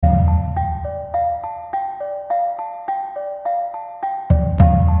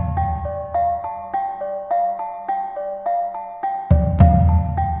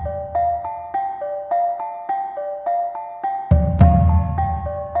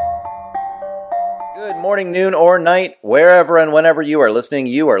Good morning, noon, or night, wherever and whenever you are listening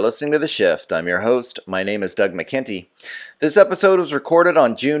to The Shift. I'm your host. My name is Doug McKenty. This episode was recorded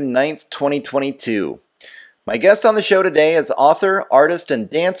on June 9th, 2022. My guest on the show today is author, artist, and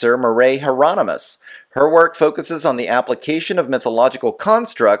dancer Mare Heironimus. Her work focuses on the application of mythological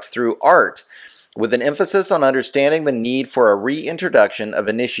constructs through art, with an emphasis on understanding the need for a reintroduction of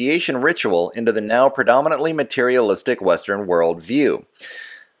initiation ritual into the now predominantly materialistic Western worldview.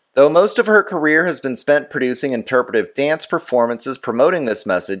 Though most of her career has been spent producing interpretive dance performances promoting this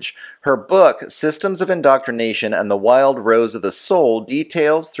message, her book, Systems of Indoctrination and the Wild Rose of the Soul,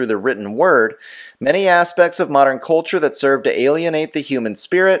 details, through the written word, many aspects of modern culture that serve to alienate the human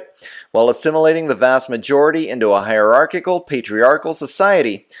spirit, while assimilating the vast majority into a hierarchical, patriarchal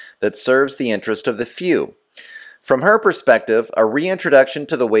society that serves the interest of the few. From her perspective, a reintroduction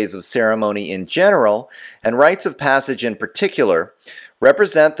to the ways of ceremony in general, and rites of passage in particular,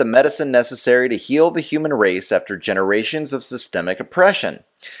 represent the medicine necessary to heal the human race after generations of systemic oppression.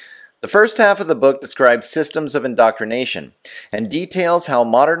 The first half of the book describes systems of indoctrination and details how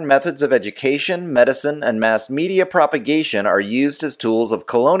modern methods of education, medicine, and mass media propagation are used as tools of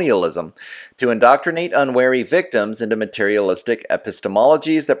colonialism to indoctrinate unwary victims into materialistic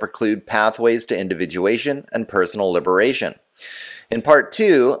epistemologies that preclude pathways to individuation and personal liberation. In Part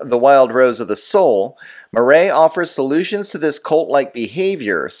 2, The Wild Rose of the Soul, Mare offers solutions to this cult-like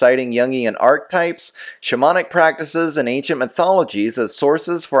behavior, citing Jungian archetypes, shamanic practices, and ancient mythologies as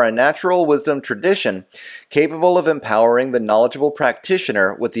sources for a natural wisdom tradition capable of empowering the knowledgeable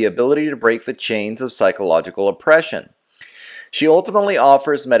practitioner with the ability to break the chains of psychological oppression. She ultimately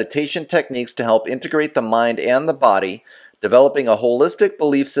offers meditation techniques to help integrate the mind and the body, developing a holistic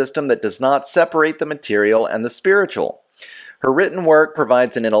belief system that does not separate the material and the spiritual. Her written work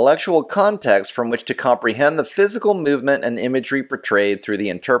provides an intellectual context from which to comprehend the physical movement and imagery portrayed through the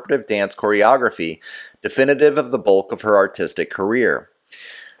interpretive dance choreography, definitive of the bulk of her artistic career.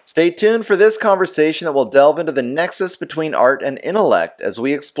 Stay tuned for this conversation that will delve into the nexus between art and intellect as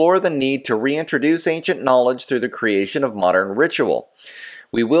we explore the need to reintroduce ancient knowledge through the creation of modern ritual.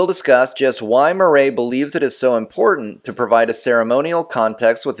 We will discuss just why Mare believes it is so important to provide a ceremonial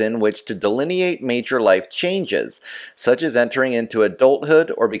context within which to delineate major life changes, such as entering into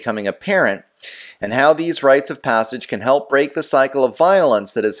adulthood or becoming a parent, and how these rites of passage can help break the cycle of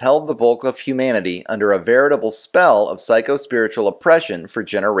violence that has held the bulk of humanity under a veritable spell of psycho-spiritual oppression for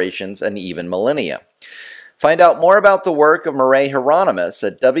generations and even millennia. Find out more about the work of Mare Heironimus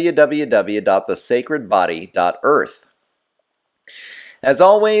at www.thesacredbody.earth. As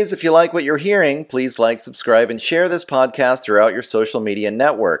always, if you like what you're hearing, please like, subscribe, and share this podcast throughout your social media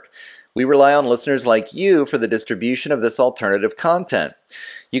network. We rely on listeners like you for the distribution of this alternative content.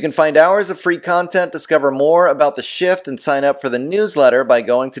 You can find hours of free content, discover more about The Shift, and sign up for the newsletter by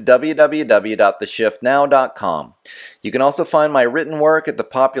going to www.theshiftnow.com. You can also find my written work at the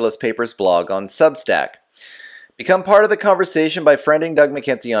Populous Papers blog on Substack. Become part of the conversation by friending Doug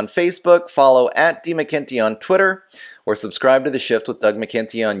McKenty on Facebook, follow @DMcKenty on Twitter, or subscribe to The Shift with Doug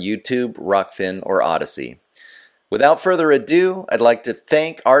McKenty on YouTube, Rockfin, or Odyssey. Without further ado, I'd like to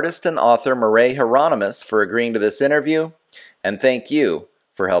thank artist and author Mare Heironimus for agreeing to this interview, and thank you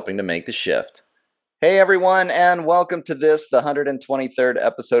for helping to make The Shift. Hey everyone, and welcome to the 123rd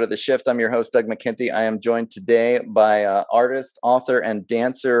episode of The Shift. I'm your host, Doug McKenty. I am joined today by artist, author, and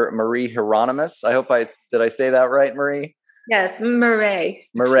dancer Mare Heironimus. Did I say that right, Mare? Yes, Mare.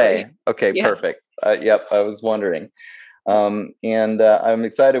 Mare. Okay, Yeah. Perfect. Yep, I was wondering. I'm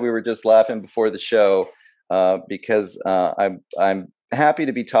excited. We were just laughing before the show because I'm happy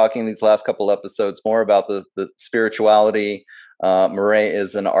to be talking these last couple episodes more about the spirituality. Mare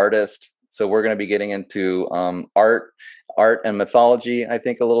is an artist, so we're going to be getting into art and mythology. I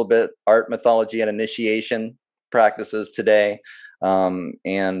think a little bit art, mythology, and initiation practices today.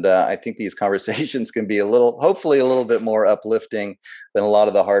 I think these conversations can be hopefully a little bit more uplifting than a lot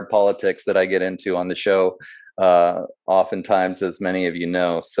of the hard politics that I get into on the show, oftentimes, as many of you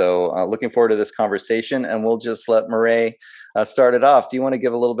know. So looking forward to this conversation, and we'll just let Mare start it off. Do you want to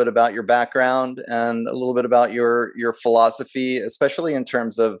give a little bit about your background and a little bit about your philosophy, especially in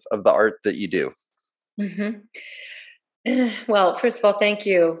terms of the art that you do? Mm-hmm. Well, first of all, thank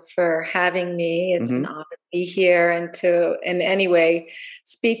you for having me. It's an honor to be here and to, in any way,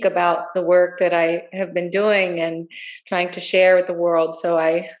 speak about the work that I have been doing and trying to share with the world. So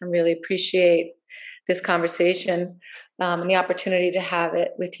I really appreciate this conversation and the opportunity to have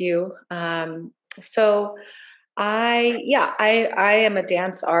it with you. So I am a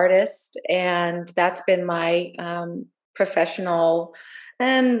dance artist, and that's been my professional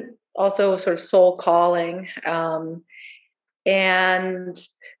and also sort of soul calling. And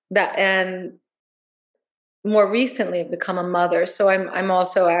more recently have become a mother. So I'm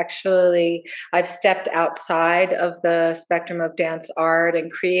also actually, I've stepped outside of the spectrum of dance art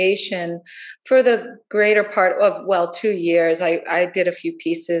and creation for the greater part of, well, 2 years. I did a few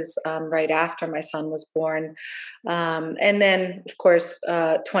pieces right after my son was born. And then of course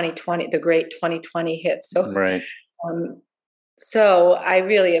 2020, the great 2020 hit. Right. Um, so I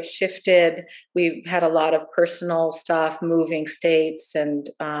really have shifted. We've had a lot of personal stuff, moving states and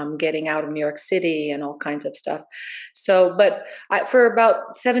getting out of New York City and all kinds of stuff. So, but for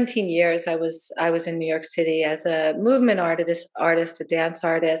about 17 years, I was in New York City as a movement artist, a dance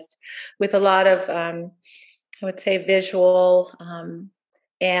artist, with a lot of I would say visual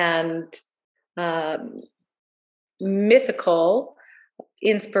and um, mythical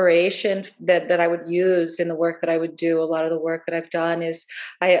inspiration that I would use in the work that I would do. A lot of the work that I've done is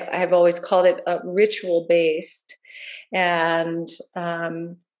I have always called it ritual based, and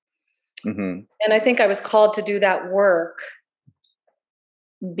Mm-hmm. and I think I was called to do that work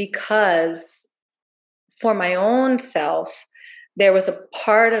because for my own self, there was a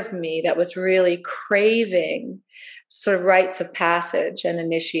part of me that was really craving sort of rites of passage and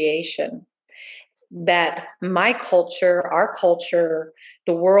initiation that my culture, our culture,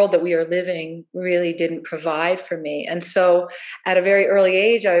 the world that we are living really didn't provide for me. And so at a very early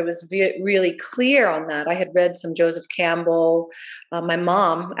age, I was really clear on that. I had read some Joseph Campbell. My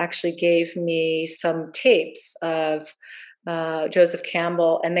mom actually gave me some tapes of Joseph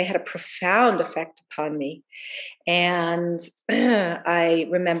Campbell, and they had a profound effect upon me. And I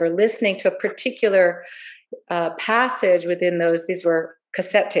remember listening to a particular passage within those. These were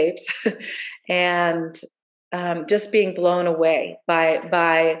cassette tapes, and just being blown away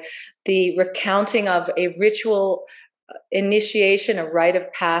by the recounting of a ritual initiation, a rite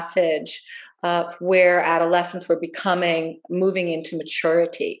of passage. Where adolescents were moving into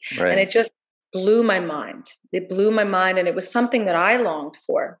maturity. And Right. it just blew my mind. It blew my mind. And it was something that I longed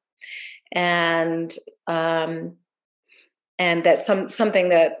for. And um, and that's something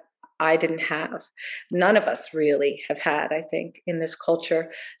that I didn't have. None of us really have had, I think, in this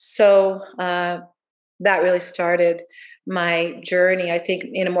culture. So that really started my journey, I think,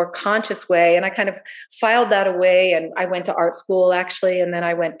 in a more conscious way. And I kind of filed that away. And I went to art school actually, and then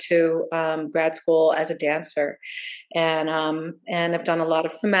I went to grad school as a dancer. And I've done a lot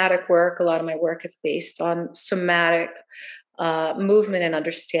of somatic work. A lot of my work is based on somatic movement and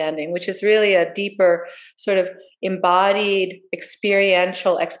understanding, which is really a deeper sort of embodied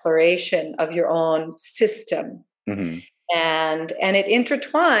experiential exploration of your own system. Mm-hmm. And it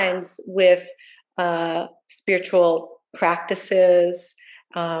intertwines with spiritual practices,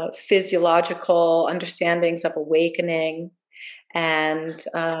 physiological understandings of awakening, and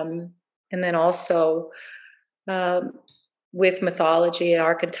then also um, with mythology and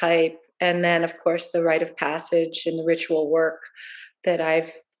archetype, and then of course the rite of passage and the ritual work that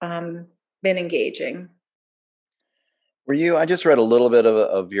I've been engaging. Were you? I just read a little bit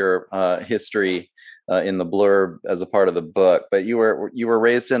of your history in the blurb as a part of the book, but you were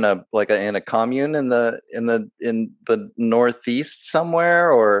raised in a commune in the Northeast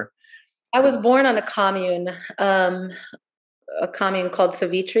somewhere, or I was born on a commune called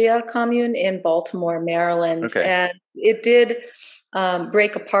Savitria Commune in Baltimore, Maryland, okay, and it did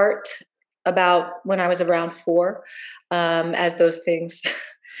break apart about when I was around 4, as those things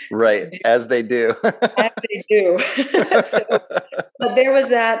right, do, as they do. as they do. So, but there was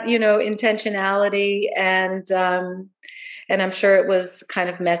that, intentionality, and I'm sure it was kind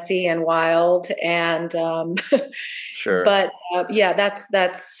of messy and wild, and Sure. but yeah,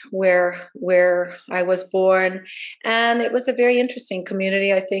 that's where I was born, and it was a very interesting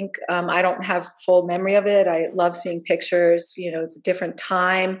community. I think I don't have full memory of it. I love seeing pictures. It's a different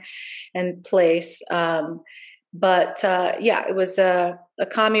time and place, but yeah, it was a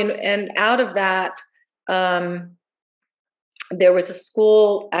commune, and out of that. Um, there was a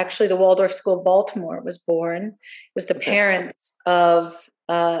school, actually, the Waldorf School of Baltimore was born. It was the Okay. parents of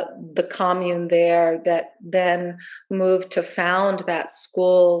the commune there that then moved to found that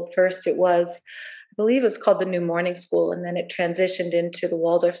school. First, I believe it was called the New Morning School, and then it transitioned into the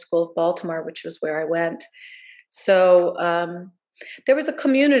Waldorf School of Baltimore, which was where I went. So there was a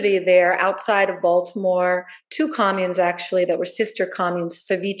community there outside of Baltimore, 2 communes actually that were sister communes,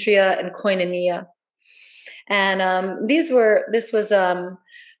 Savitria and Koinonia. And this was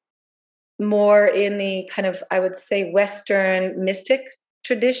more in the kind of, I would say, Western mystic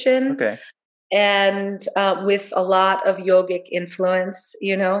tradition, Okay. and with a lot of yogic influence,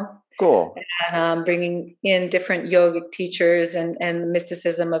 Cool. and bringing in different yogic teachers and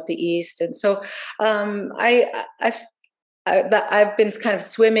mysticism of the East. And so I I've been kind of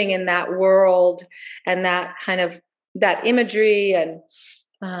swimming in that world and that kind of that imagery and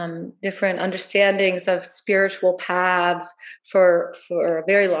different understandings of spiritual paths for a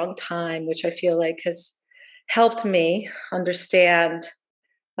very long time, which I feel like has helped me understand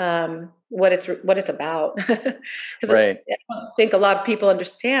what it's about. Because Right. I don't think a lot of people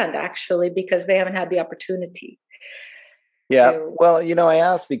understand actually because they haven't had the opportunity Yeah. to. Well, I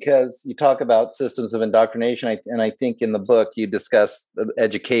asked because you talk about systems of indoctrination, and I think in the book you discuss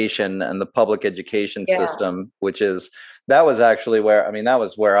education and the public education Yeah, system, which is that was actually where that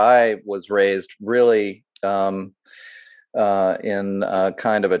was where I was raised, really, in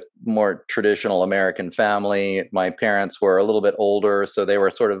kind of a more traditional American family. My parents were a little bit older, so they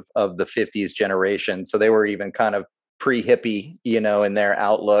were sort of the '50s generation, so they were even kind of pre-hippie, in their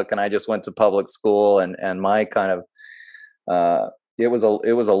outlook. And I just went to public school, and my kind of uh, it was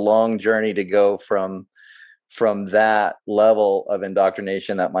a long journey to go from that level of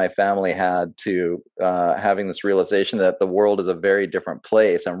indoctrination that my family had to having this realization that the world is a very different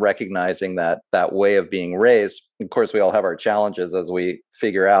place, and recognizing that way of being raised. Of course, we all have our challenges as we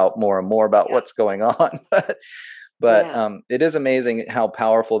figure out more and more about yeah, what's going on, but yeah, it is amazing how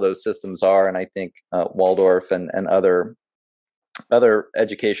powerful those systems are. And I think Waldorf and other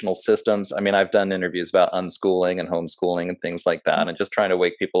educational systems. I mean, I've done interviews about unschooling and homeschooling and things like that, and just trying to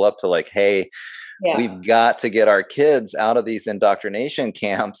wake people up to, like, hey, yeah, we've got to get our kids out of these indoctrination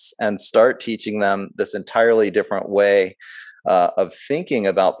camps and start teaching them this entirely different way of thinking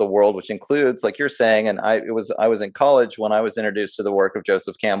about the world, which includes, like you're saying, and I was in college when I was introduced to the work of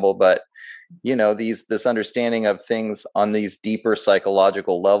Joseph Campbell, but this understanding of things on these deeper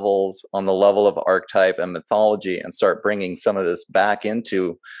psychological levels, on the level of archetype and mythology, and start bringing some of this back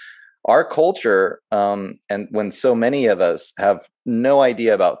into our culture. And when so many of us have no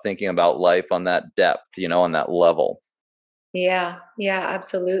idea about thinking about life on that depth, on that level. yeah, yeah,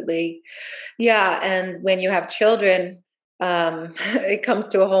 absolutely. Yeah, and when you have children, it comes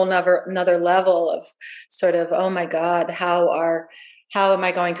to a whole another level of sort of, oh my God, how am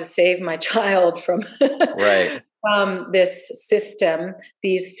I going to save my child from Right. from this system,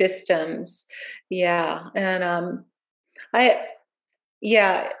 these systems? Yeah, and I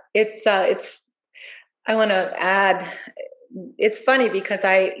yeah, it's I want to add. It's funny because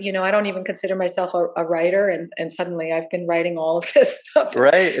I don't even consider myself a writer, and suddenly I've been writing all of this stuff.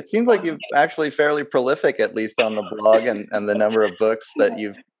 Right. It seems like you've actually fairly prolific, at least on the blog, and the number of books that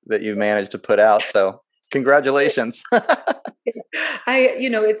you've managed to put out. So congratulations.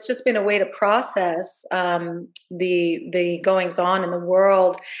 It's just been a way to process the goings on in the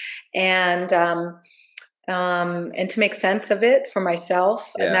world, and and to make sense of it for myself.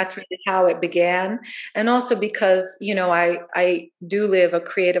 And Yeah. that's really how it began. And also because I do live a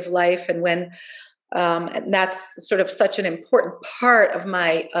creative life, and when and that's sort of such an important part of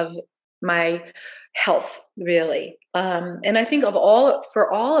my health, really. And I think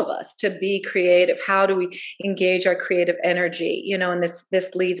for all of us to be creative, how do we engage our creative energy? And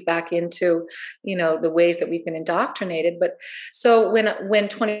this leads back into the ways that we've been indoctrinated. But so when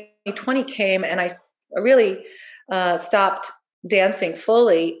 2020 came, and I really stopped dancing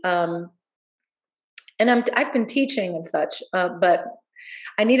fully, and I've been teaching and such, but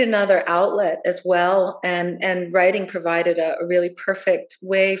I need another outlet as well, and writing provided a really perfect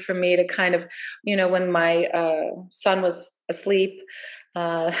way for me to kind of, when my son was asleep,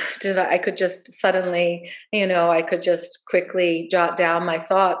 I could just suddenly, I could just quickly jot down my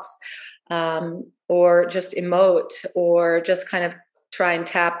thoughts, or just emote, or just kind of try and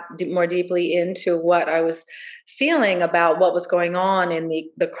tap more deeply into what I was feeling about what was going on in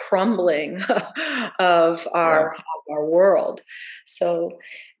the crumbling of Yeah. our world. So,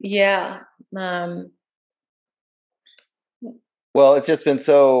 yeah. Um, Well, it's just been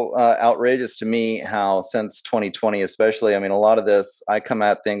so outrageous to me how, since 2020, especially, I mean, a lot of this, I come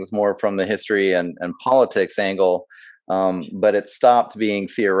at things more from the history and politics angle, but it stopped being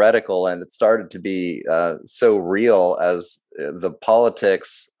theoretical, and it started to be so real as the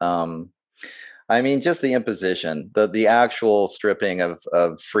politics. I mean, just the imposition, the actual stripping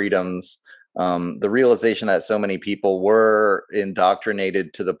of freedoms, the realization that so many people were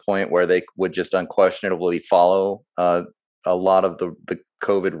indoctrinated to the point where they would just unquestionably follow a lot of the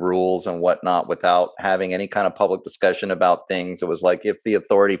COVID rules and whatnot without having any kind of public discussion about things. It was like, if the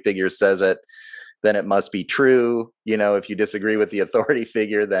authority figure says it, then it must be true. If you disagree with the authority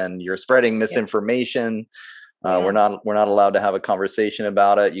figure, then you're spreading yeah, misinformation. We're yeah, not allowed to have a conversation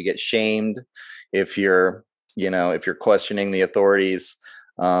about it. You get shamed if you're questioning the authorities.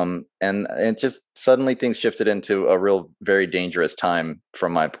 And it just suddenly things shifted into a real, very dangerous time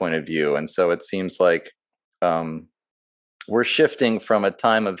from my point of view. And so it seems like, um, we're shifting from a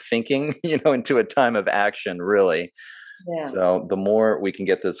time of thinking, into a time of action, really. Yeah. So the more we can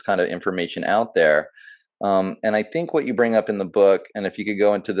get this kind of information out there, and I think what you bring up in the book, and if you could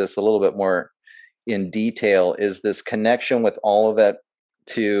go into this a little bit more in detail, is this connection with all of it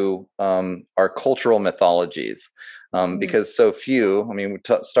to our cultural mythologies. Because so few, I mean,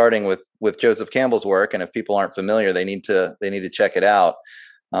 starting with Joseph Campbell's work, and if people aren't familiar, they need to check it out.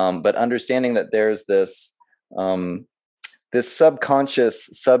 But understanding that there's this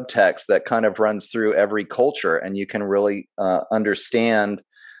subconscious subtext that kind of runs through every culture, and you can really understand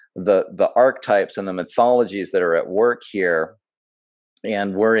the archetypes and the mythologies that are at work here.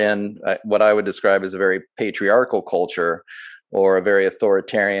 And we're in what I would describe as a very patriarchal culture, or a very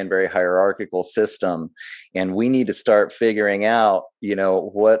authoritarian, very hierarchical system. And we need to start figuring out,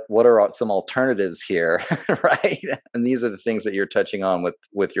 what are some alternatives here, right? And these are the things that you're touching on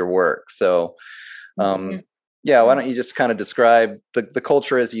with your work. So, Mm-hmm. yeah, why don't you just kind of describe the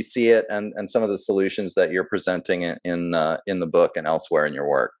culture as you see it, and some of the solutions that you're presenting in the book and elsewhere in your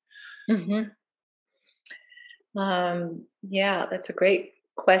work. Mm-hmm. Yeah, that's a great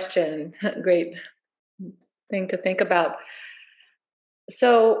question. Great thing to think about.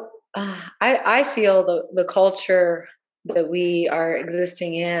 So I feel the culture that we are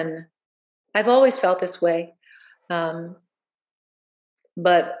existing in. I've always felt this way, um,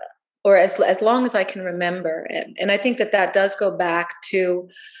 but or as long as I can remember, and I think that does go back to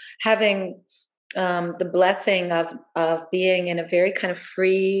having the blessing of being in a very kind of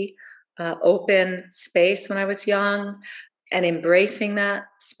free, open space when I was young, and embracing that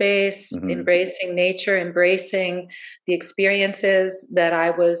space, Mm-hmm. embracing nature, embracing the experiences that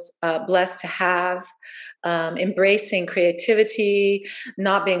I was blessed to have, embracing creativity,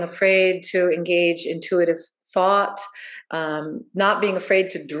 not being afraid to engage intuitive thought, not being afraid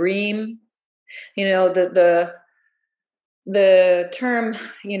to dream. The term,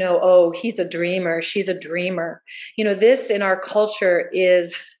 oh, he's a dreamer, she's a dreamer. This in our culture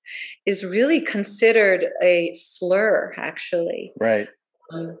is really considered a slur, actually. Right.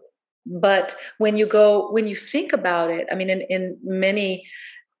 Um, but when you think about it, I mean, in many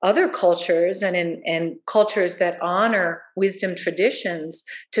other cultures, and in cultures that honor wisdom traditions,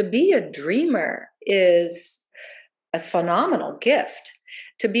 to be a dreamer is a phenomenal gift.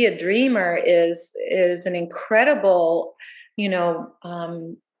 To be a dreamer is an incredible, you know,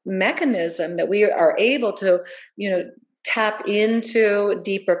 um, mechanism that we are able to, tap into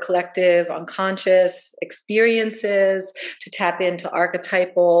deeper collective unconscious experiences, to tap into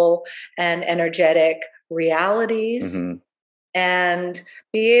archetypal and energetic realities, Mm-hmm. and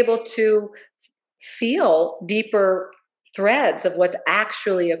be able to feel deeper threads of what's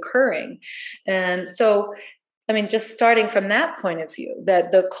actually occurring. And so, I mean, just starting from that point of view,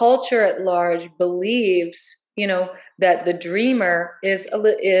 that the culture at large believes, that the dreamer is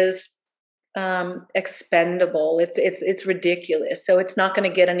expendable. It's ridiculous. So it's not going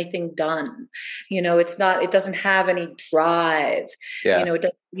to get anything done. It's not. It doesn't have any drive. Yeah. It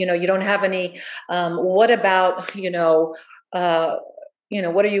does. You don't have any. What about Uh,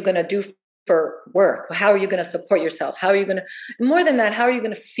 what are you going to do for work? How are you going to support yourself? How are you going to, more than that, how are you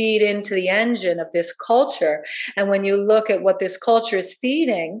going to feed into the engine of this culture? And when you look at what this culture is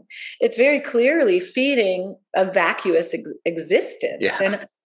feeding, it's very clearly feeding a vacuous existence. Yeah. And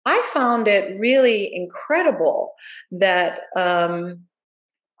I found it really incredible that,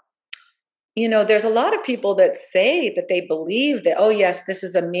 there's a lot of people that say that they believe that, oh yes, this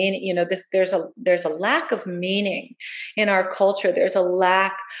is a meaning, there's a lack of meaning in our culture. There's a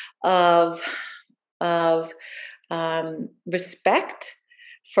lack of of respect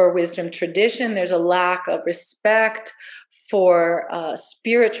for wisdom tradition. There's a lack of respect for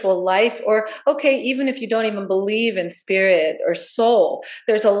spiritual life, or okay, even if you don't even believe in spirit or soul,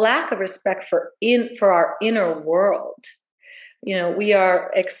 there's a lack of respect for our inner world. We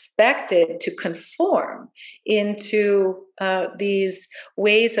are expected to conform into these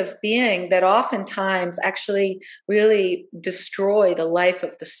ways of being that oftentimes actually really destroy the life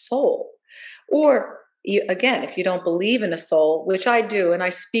of the soul. Or again, if you don't believe in a soul, which I do, and I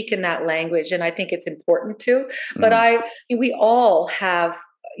speak in that language, and I think it's important to, but Mm-hmm. we all have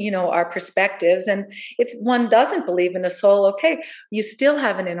our perspectives. And if one doesn't believe in a soul, okay, you still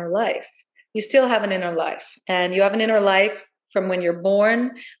have an inner life. You still have an inner life, and you have an inner life from when you're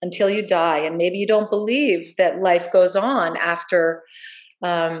born until you die. And maybe you don't believe that life goes on after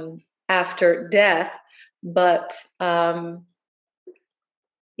death, but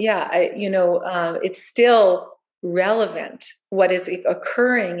yeah, it's still relevant what is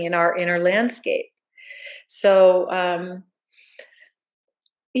occurring in our inner landscape. So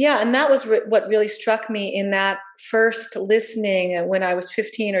Yeah, and that was what really struck me in that first listening when I was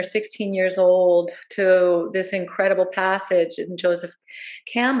 15 or 16 years old to this incredible passage in Joseph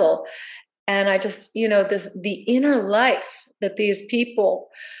Campbell. And I just, the inner life that these people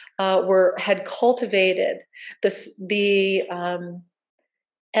had cultivated, this the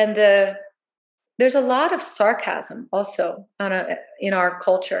and the there's a lot of sarcasm also in our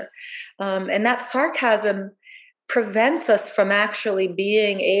culture, and that sarcasm prevents us from actually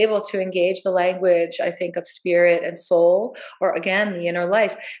being able to engage the language, I think, of spirit and soul, or again, the inner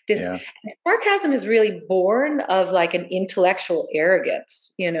life. This Yeah, sarcasm is really born of like an intellectual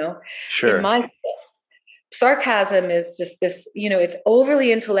arrogance, in sure. my sarcasm is just this, it's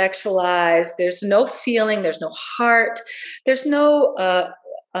overly intellectualized. There's no feeling, there's no heart, there's no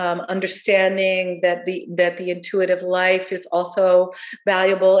understanding that the intuitive life is also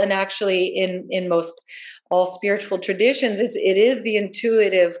valuable. And actually, in most all spiritual traditions, it is the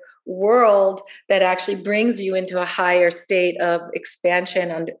intuitive world that actually brings you into a higher state of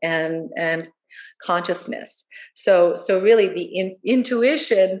expansion and consciousness. So really, the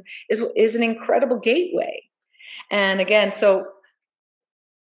intuition is an incredible gateway. And again, so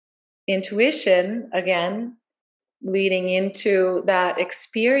intuition, again, leading into that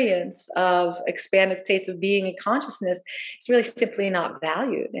experience of expanded states of being and consciousness is really simply not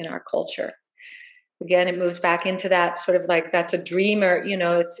valued in our culture. Again, it moves back into that sort of like that's a dreamer,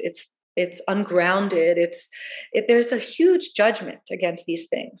 it's ungrounded. There's a huge judgment against these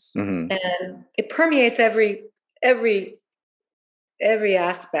things. Hmm. And it permeates every every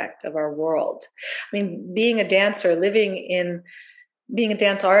aspect of our world. I mean, being a dance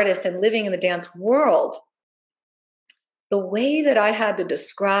artist and living in the dance world, the way that I had to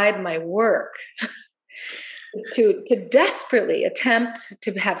describe my work to desperately attempt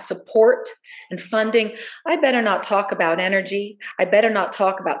to have support and funding, I better not talk about energy. I better not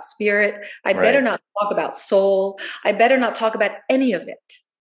talk about spirit. I better Right. not talk about soul. I better not talk about any of it.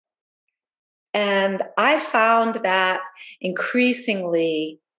 And I found that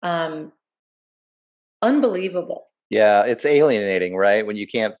increasingly unbelievable. Yeah, it's alienating, right? When you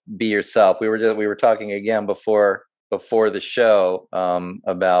can't be yourself. We were talking again before the show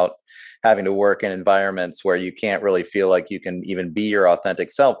about having to work in environments where you can't really feel like you can even be your authentic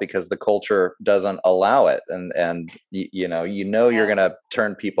self because the culture doesn't allow it, and you're Yeah. going to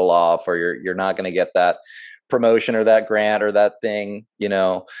turn people off, or you're not going to get that promotion or that grant or that thing,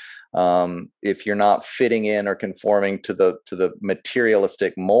 if you're not fitting in or conforming to the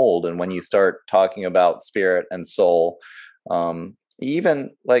materialistic mold. And when you start talking about spirit and soul, even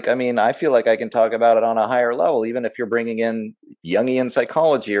like, I mean, I feel like I can talk about it on a higher level, even if you're bringing in Jungian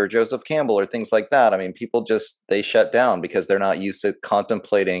psychology or Joseph Campbell or things like that. I mean, people just, they shut down because they're not used to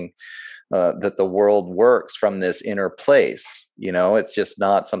contemplating that the world works from this inner place. It's just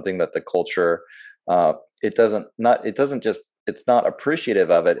not something that the culture, it doesn't just, it's not appreciative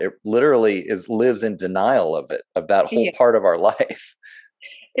of it. It literally lives in denial of it, of that whole Yeah. part of our life.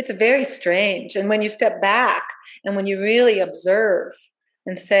 It's very strange. And when you step back and when you really observe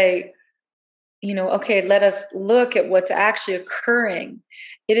and say, okay, let us look at what's actually occurring,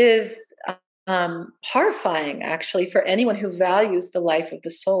 it is horrifying, actually, for anyone who values the life of the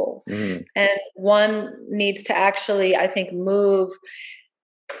soul. Mm, And one needs to actually, I think, move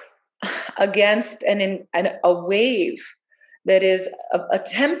against a wave that is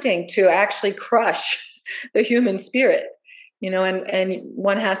attempting to actually crush the human spirit, and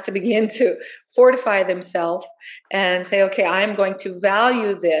one has to begin to fortify themselves and say, okay, I'm going to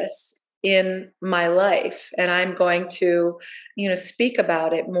value this in my life, and I'm going to speak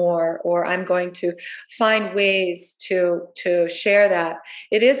about it more, or I'm going to find ways to share that.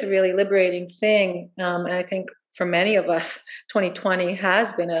 It is a really liberating thing, and I think for many of us 2020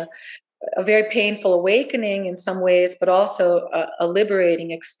 has been a very painful awakening in some ways, but also a liberating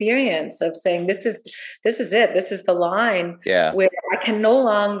experience of saying, this is it. This is the line yeah. where I can no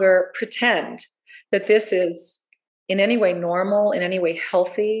longer pretend that this is in any way normal, in any way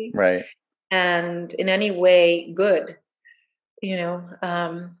healthy, Right. and in any way good. You know,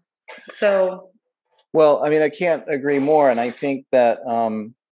 um, so Well, I mean, I can't agree more. And I think that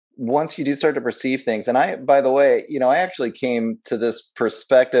once you do start to perceive things, and by the way, I actually came to this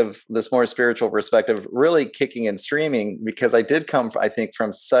perspective, this more spiritual perspective, really kicking and streaming, because I did come, I think,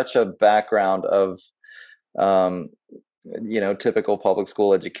 from such a background of, um, typical public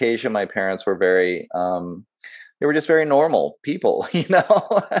school education. My parents were they were just very normal people,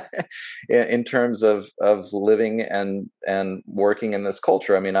 in terms of living and working in this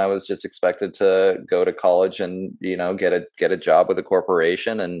culture. I mean, I was just expected to go to college and get a job with a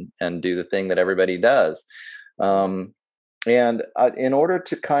corporation and do the thing that everybody does. And in order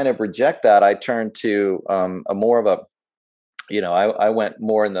to kind of reject that, I turned to a more of a, I went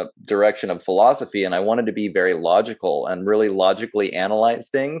more in the direction of philosophy, and I wanted to be very logical and really logically analyze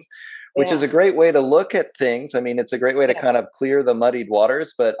things, which is a Yeah. great way to look at things. I mean, it's a great way to Yeah. kind of clear the muddied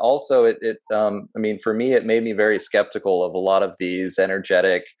waters, but also I mean, for me, it made me very skeptical of a lot of these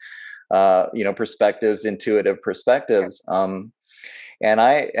energetic, perspectives, intuitive perspectives. And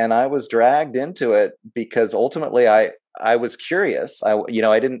I was dragged into it because ultimately I was curious.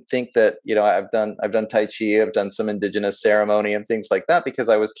 I didn't think that, I've done Tai Chi, I've done some indigenous ceremony and things like that because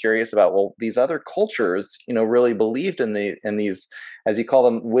I was curious about, well, these other cultures, really believed in these, as you call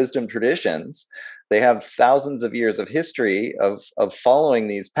them, wisdom traditions. They have thousands of years of history of following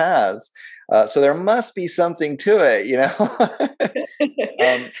these paths. So there must be something to it.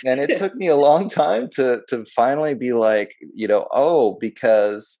 And it took me a long time to finally be like, oh,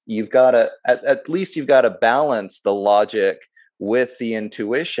 because you've got to at least you've got to balance the logic with the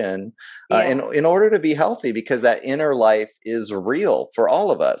intuition in Yeah. order to be healthy, because that inner life is real for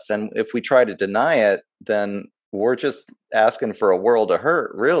all of us, and if we try to deny it, then we're just asking for a world of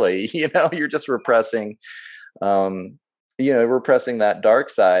hurt. Really, you're just um, repressing that dark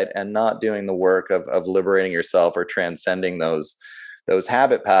side and not doing the work of liberating yourself or transcending those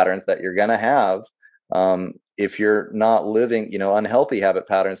habit patterns that you're going to have, if you're not living, unhealthy habit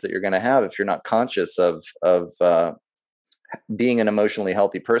patterns that you're going to have if you're not conscious of being an emotionally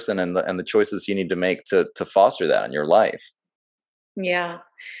healthy person, and the choices you need to make to foster that in your life. Yeah.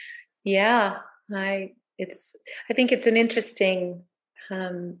 Yeah. I it's I think it's an interesting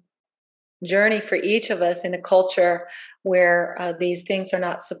um journey for each of us in a culture where these things are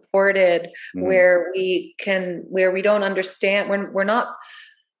not supported, Hmm. where we don't understand, we're not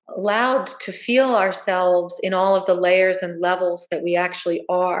allowed to feel ourselves in all of the layers and levels that we actually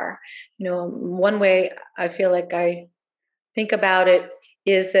are. One way I feel like I think about it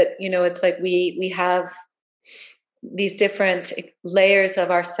is that, it's like we have these different layers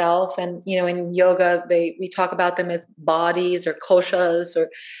of ourself, and in yoga we talk about them as bodies or koshas, or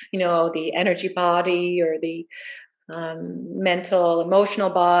the energy body, or the mental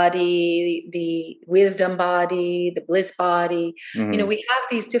emotional body, the wisdom body, the bliss body. Hmm. We have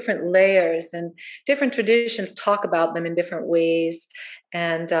these different layers, and different traditions talk about them in different ways,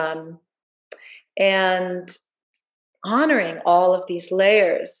 and honoring all of these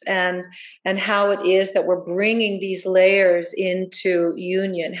layers, and how it is that we're bringing these layers into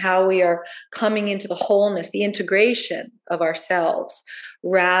union, how we are coming into the wholeness, the integration of ourselves,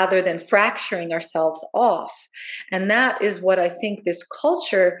 rather than fracturing ourselves off. And that is what I think this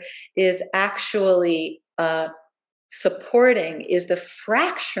culture is actually supporting, is the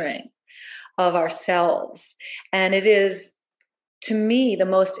fracturing of ourselves. And it is, to me, the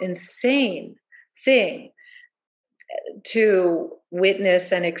most insane thing to witness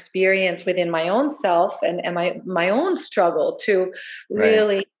and experience within my own self, and my own struggle to Right.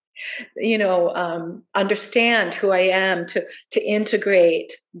 really, understand who I am, to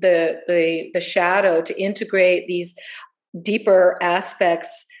integrate the shadow, to integrate these deeper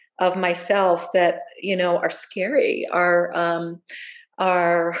aspects of myself that are scary, are um,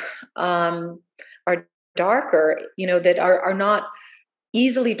 are darker, that are not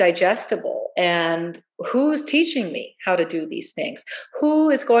easily digestible. And who's teaching me how to do these things? Who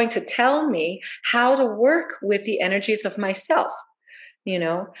is going to tell me how to work with the energies of myself? you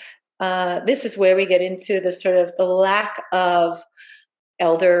know this is where we get into the sort of the lack of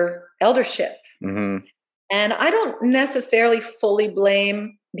eldership. Hmm. And I don't necessarily fully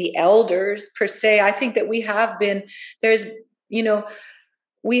blame the elders per se. I think that there's you know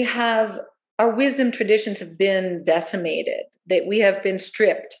we have our wisdom traditions have been decimated, that we have been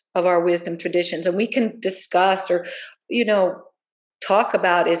stripped of our wisdom traditions, and we can discuss, or you know talk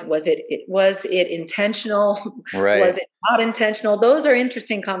about, was it intentional? Was Right. it not intentional? Those are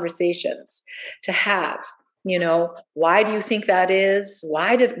interesting conversations to have. Why do you think that is?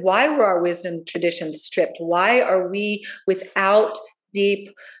 Why were our wisdom traditions stripped? Why are we without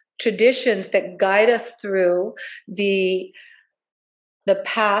deep traditions that guide us through the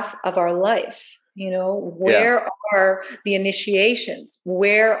path of our life? Yeah. Where are the initiations?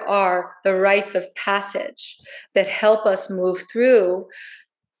 Where are the rites of passage that help us move through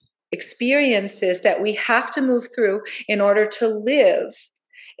experiences that we have to move through in order to live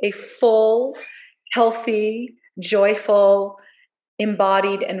a full, healthy, joyful,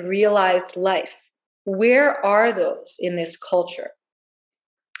 embodied, and realized life? Where are those in this culture?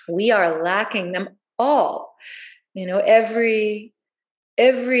 We are lacking them all. Every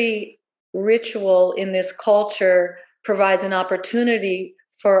ritual in this culture provides an opportunity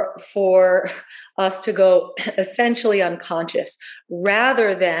for us to go essentially unconscious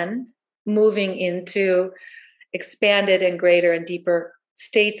rather than moving into expanded and greater and deeper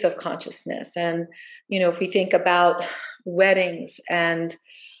states of consciousness. And, if we think about weddings and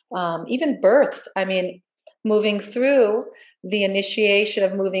even births, I mean, moving through the initiation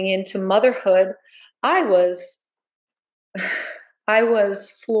of moving into motherhood, I was, I was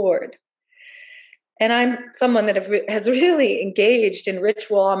floored. And I'm someone that has really engaged in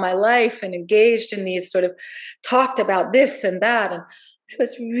ritual all my life and engaged in these sort of talked about this and that. And I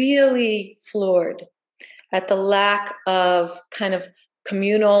was really floored at the lack of kind of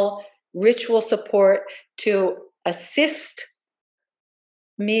communal ritual support to assist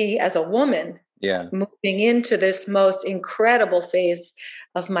me as a woman moving into this most incredible phase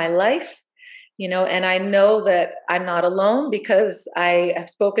of my life. And I know that I'm not alone because I have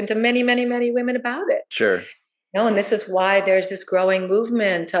spoken to many, many, many women about it. Sure. And this is why there's this growing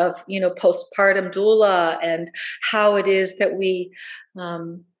movement of, postpartum doula and how it is that we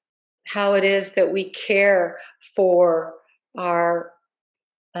care for our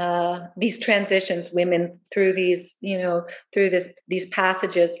these transitions, women through these, these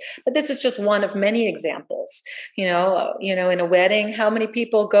passages. But this is just one of many examples. In a wedding, how many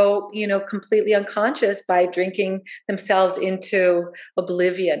people go, completely unconscious by drinking themselves into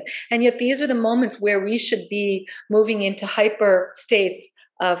oblivion? And yet these are the moments where we should be moving into hyper states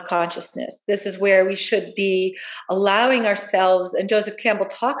of consciousness. This is where we should be allowing ourselves, and Joseph Campbell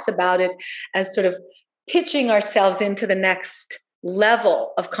talks about it as sort of pitching ourselves into the next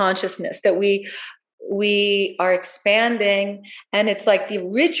level of consciousness, that we are expanding, and it's like the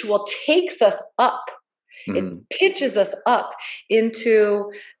ritual takes us up. It pitches us up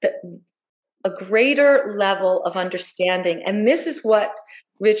into a greater level of understanding. And this is what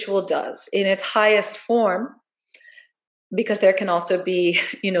ritual does in its highest form, because there can also be,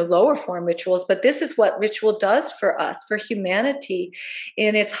 lower form rituals, but this is what ritual does for us, for humanity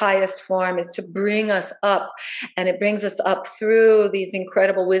in its highest form, is to bring us up. And it brings us up through these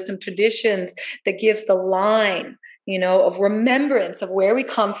incredible wisdom traditions that gives the line, of remembrance of where we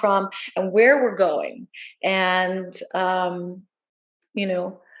come from and where we're going. And,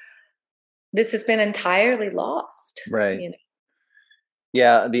 this has been entirely lost. Right.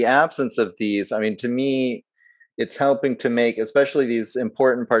 Yeah. The absence of these, I mean, to me, it's helping to make, especially these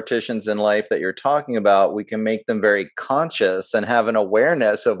important partitions in life that you're talking about, we can make them very conscious and have an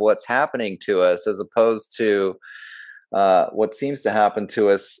awareness of what's happening to us, as opposed to what seems to happen to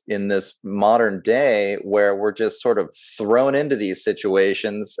us in this modern day, where we're just sort of thrown into these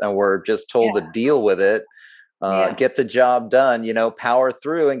situations and we're just told to deal with it, get the job done, power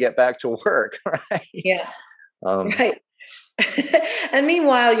through and get back to work. Right. Yeah. Right. And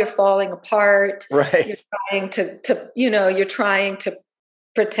meanwhile, you're falling apart. Right. You're trying to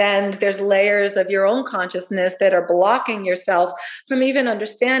pretend there's layers of your own consciousness that are blocking yourself from even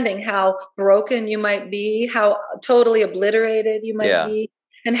understanding how broken you might be, how totally obliterated you might be,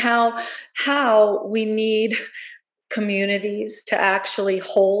 and how we need communities to actually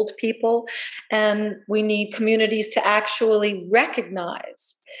hold people, and we need communities to actually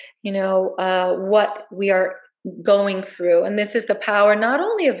recognize, what we are going through. And this is the power not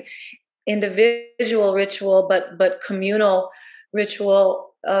only of individual ritual, but communal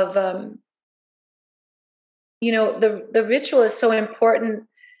ritual of, the ritual is so important,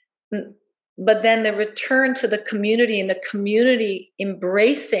 but then the return to the community, and the community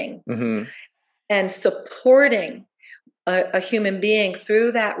embracing and supporting a human being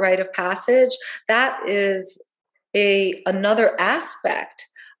through that rite of passage, that is another aspect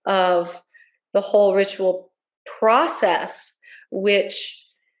of the whole ritual process, which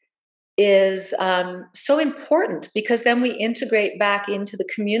is so important, because then we integrate back into the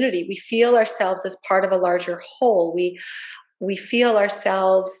community. We feel ourselves as part of a larger whole. We feel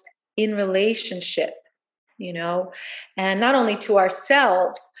ourselves in relationship, and not only to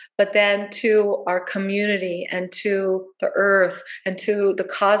ourselves, but then to our community and to the earth and to the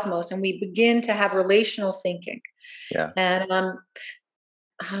cosmos. And we begin to have relational thinking. Yeah. And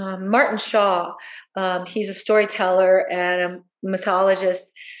Martin Shaw, he's a storyteller and a mythologist,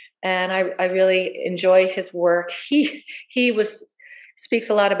 and I really enjoy his work. He speaks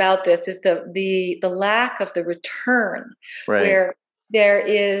a lot about this, is the lack of the return, where there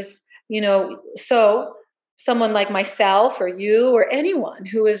is, so someone like myself or you or anyone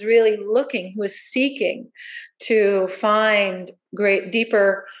who is really looking, who is seeking to find great,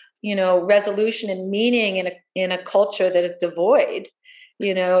 deeper, resolution and meaning in a culture that is devoid.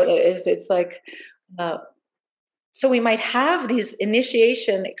 It's like, so we might have these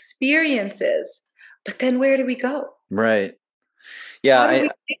initiation experiences, but then where do we go? Right. Yeah, How do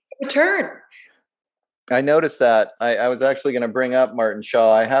we return? I noticed that. I was actually going to bring up Martin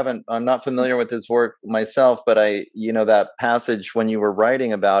Shaw. I'm not familiar with his work myself, but that passage when you were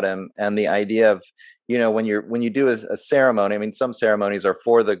writing about him and the idea of, when you do a ceremony, I mean, some ceremonies are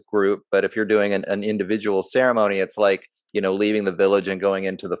for the group, but if you're doing an individual ceremony, it's like, leaving the village and going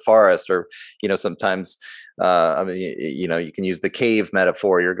into the forest, or, sometimes, I mean, you can use the cave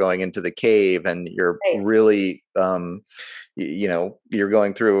metaphor. You're going into the cave and you're Right. really, you're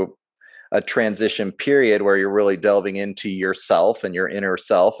going through a transition period where you're really delving into yourself and your inner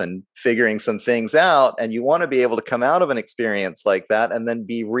self and figuring some things out. And you want to be able to come out of an experience like that and then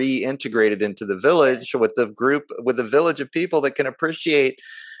be reintegrated into the village with the village of people that can appreciate,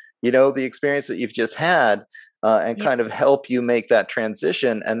 the experience that you've just had, and Yeah. kind of help you make that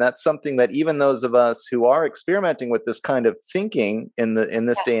transition. And that's something that even those of us who are experimenting with this kind of thinking in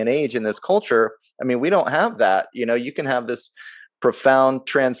this day and age, in this culture, I mean, we don't have that. You can have this profound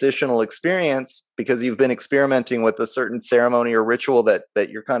transitional experience because you've been experimenting with a certain ceremony or ritual that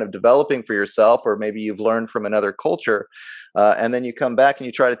you're kind of developing for yourself, or maybe you've learned from another culture, and then you come back and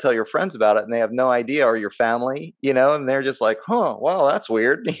you try to tell your friends about it and they have no idea, or your family, and they're just like, huh, well, that's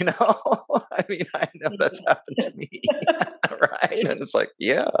weird. I mean, I know that's happened to me. Right. And it's like,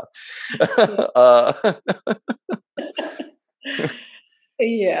 yeah. uh,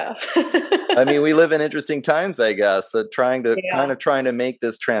 Yeah. I mean, we live in interesting times, I guess. Trying Yeah. to make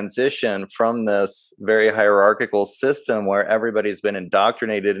this transition from this very hierarchical system where everybody's been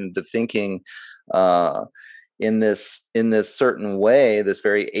indoctrinated into thinking, in this certain way, this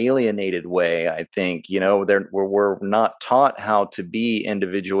very alienated way. I think we're not taught how to be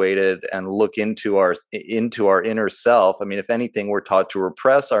individuated and look into our inner self. I mean, if anything, we're taught to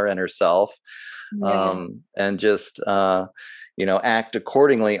repress our inner self, Yeah. and just act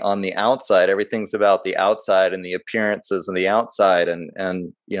accordingly on the outside. Everything's about the outside and the appearances and the outside,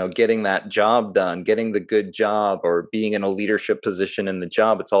 and getting that job done, getting the good job, or being in a leadership position in the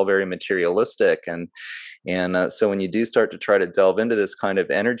job. It's all very materialistic, and so when you do start to try to delve into this kind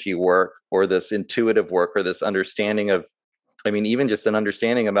of energy work, or this intuitive work, or this understanding of, I mean, even just an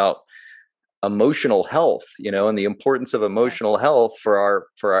understanding about emotional health, and the importance of emotional health for our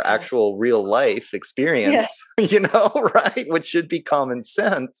Yeah. actual real life Yeah. experience, right, which should be common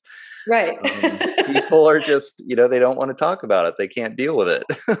sense. Right. People are just, they don't want to talk about it. They can't deal with it.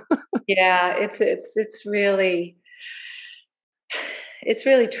 Yeah, it's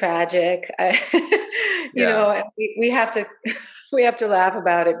really tragic. Yeah. And we have to we have to laugh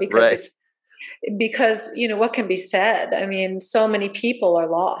about it because Right. it's because what can be said. I mean, so many people are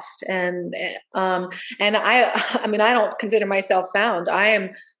lost, and I mean, I don't consider myself found.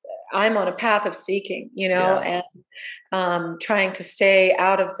 I'm on a path of seeking, Yeah. and trying to stay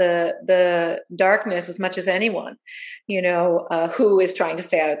out of the darkness as much as anyone, who is trying to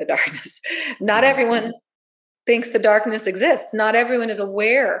stay out of the darkness. Not Mhm. everyone thinks the darkness exists. Not everyone is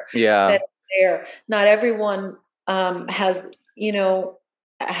aware Yeah. that it's there. Not everyone has,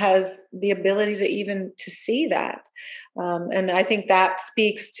 has the ability to even to see that. And I think that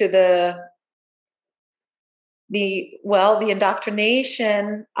speaks to the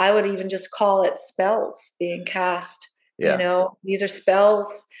indoctrination. I would even just call it spells being cast. Yeah. These are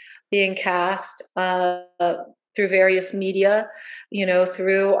spells being cast through various media,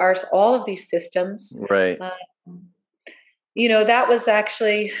 through all of these systems. Right. Um, that was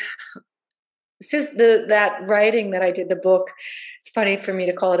actually since that writing that I did, the book. It's funny for me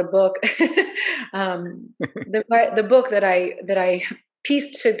to call it a book. The book that I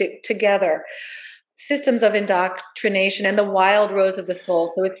pieced together, Systems of Indoctrination and the Wild Rose of the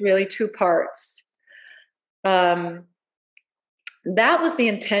Soul. So it's really two parts. Um, that was the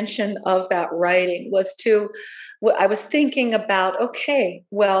intention of that writing, was to, I was thinking about, okay,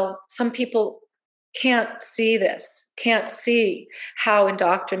 well, some people can't see this, can't see how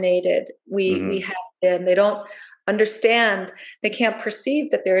indoctrinated we Hmm. have been. They don't understand, they can't perceive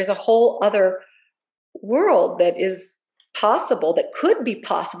that there is a whole other world that is possible, that could be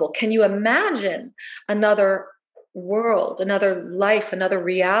possible. Can you imagine another world, another life, another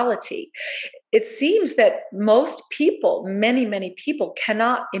reality? It seems that most people, many, many people,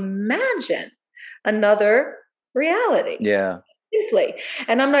 cannot imagine another reality Yeah. easily.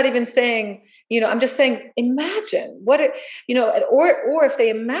 And I'm not even saying, I'm just saying, imagine what it, or if they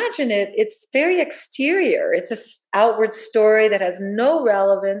imagine it, it's very exterior. It's a outward story that has no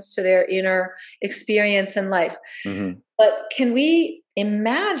relevance to their inner experience in life. Hmm. But can we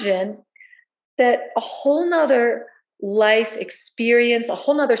imagine that a whole nother life experience, a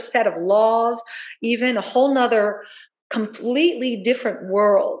whole nother set of laws, even a whole nother completely different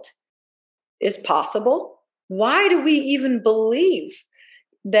world is possible? why do we even believe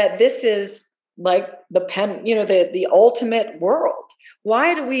that this is like the ultimate world?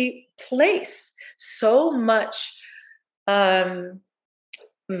 Why do we place so much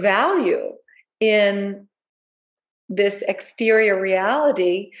value in this exterior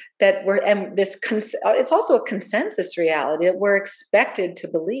reality that it's also a consensus reality that we're expected to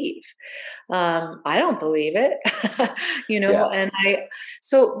believe? I don't believe it. Yeah. And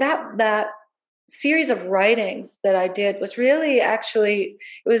so that series of writings that I did was really, actually,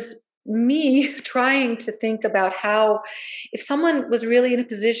 it was me trying to think about how, if someone was really in a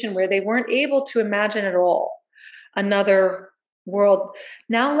position where they weren't able to imagine at all another world,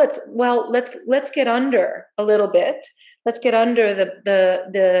 now let's get under a little bit. Let's get under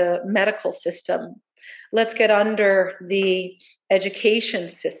the medical system. Let's get under the education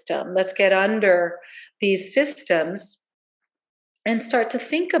system. Let's get under these systems and start to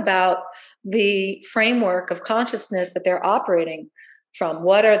think about the framework of consciousness that they're operating from.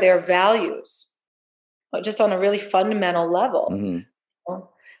 What are their values? Just on a really fundamental level. Mm-hmm.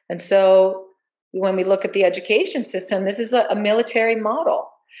 And so when we look at the education system, this is a military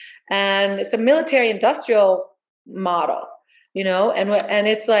model. And it's a military industrial model, and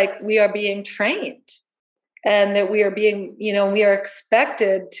it's like we are being trained, and that we are being, we are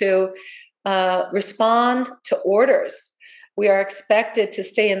expected to respond to orders. We are expected to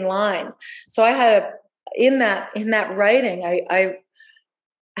stay in line. So I had in that writing, I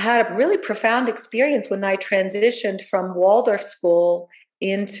had a really profound experience when I transitioned from Waldorf school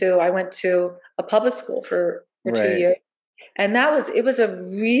I went to a public school for 2 years. And it was a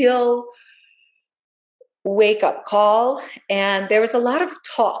real wake up call. And there was a lot of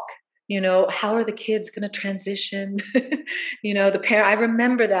talk, how are the kids going to transition? The parent, I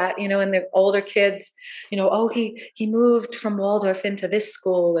remember that, and the older kids, oh, he moved from Waldorf into this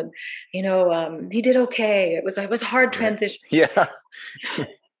school, and, he did okay. It was a hard transition. Yeah.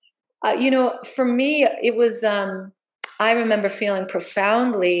 For me, it was, I remember feeling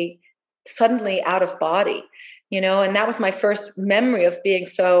profoundly, suddenly out of body, and that was my first memory of being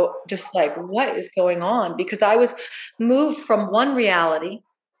so just like, what is going on? Because I was moved from one reality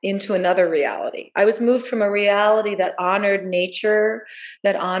into another reality. I was moved from a reality that honored nature,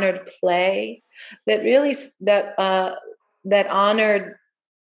 that honored play, that really, that honored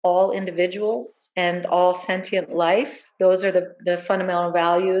all individuals and all sentient life. Those are the fundamental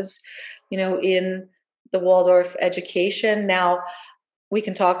values, in the Waldorf education. Now, we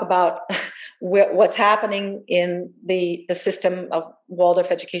can talk about what's happening in the system of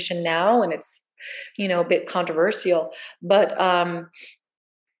Waldorf education now, and it's, a bit controversial. But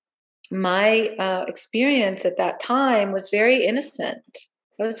my experience at that time was very innocent.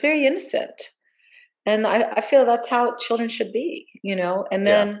 I was very innocent. And I feel that's how children should be, and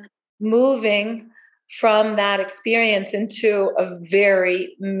then moving from that experience into a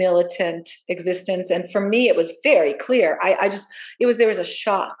very militant existence. And for me, it was very clear. There was a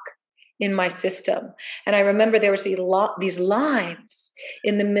shock in my system. And I remember there was these lines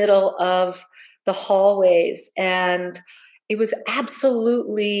in the middle of the hallways, and it was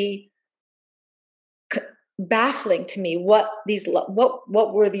absolutely baffling to me what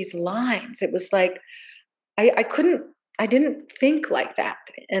were these lines. It was like, I didn't think like that.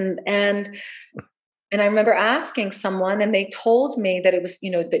 And I remember asking someone, and they told me that it was,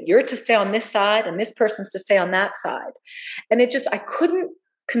 that you're to stay on this side and this person's to stay on that side. And I couldn't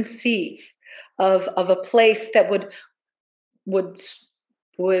conceive of a place that would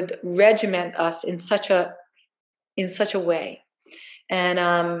regiment us in such a way.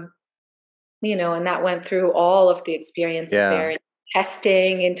 And and that went through all of the experiences there,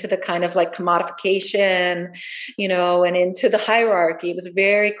 testing into the kind of like commodification, and into the hierarchy. It was a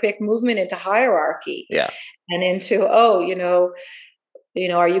very quick movement into hierarchy. And into, are you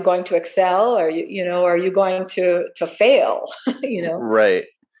going to excel? Are you going to fail? Right.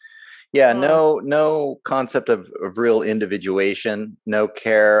 Yeah. No concept of real individuation, no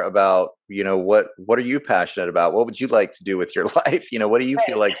care about, what are you passionate about? What would you like to do with your life? What do you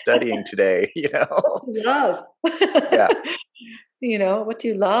feel like studying today? What do you love? What do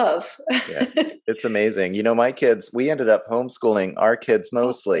you love? Yeah, it's amazing. My kids, we ended up homeschooling our kids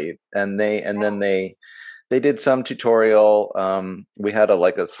mostly, and then they did some tutorial. We had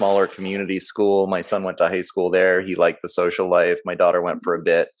a smaller community school. My son went to high school there. He liked the social life. My daughter went for a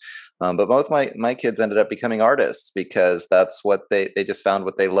bit. But both my kids ended up becoming artists because that's what they just found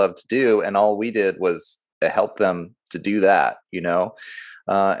what they loved to do. And all we did was to help them to do that,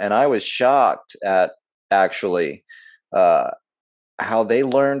 and I was shocked at actually how they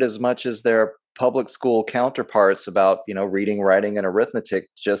learned as much as their public school counterparts about, reading, writing, and arithmetic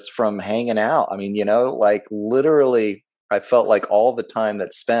just from hanging out. I mean, like literally, I felt like all the time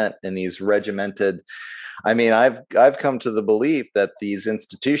that's spent in these regimented. I mean, I've come to the belief that these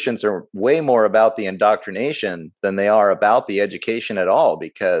institutions are way more about the indoctrination than they are about the education at all,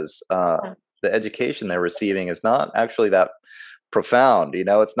 because the education they're receiving is not actually that profound.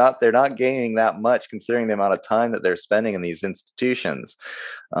 It's not, they're not gaining that much considering the amount of time that they're spending in these institutions.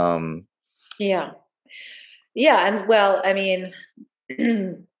 Yeah. Yeah. And well, I mean,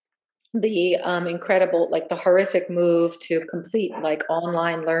 the incredible, like the horrific move to complete like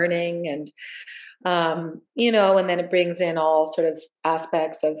online learning and, and then it brings in all sort of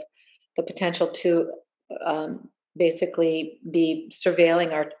aspects of the potential to basically be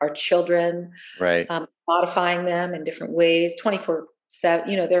surveilling our children, Right. modifying them in different ways,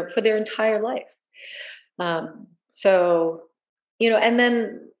 24/7, they're for their entire life. So,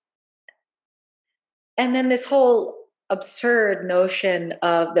 and then this whole absurd notion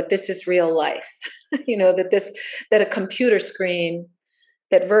of that this is real life, that a computer screen,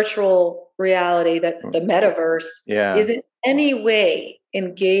 that virtual reality, that the metaverse Yeah. is in any way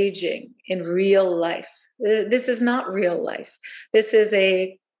engaging in real life. This is not real life. This is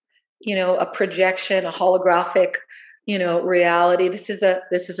a projection, a holographic, reality. This is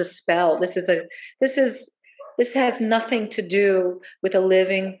a spell. This has nothing to do with a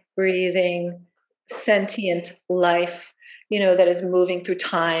living, breathing, sentient life, that is moving through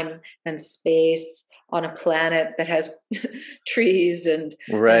time and space on a planet that has trees and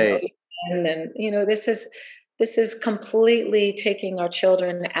Right. ocean. And this is completely taking our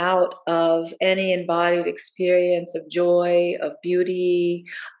children out of any embodied experience of joy, of beauty,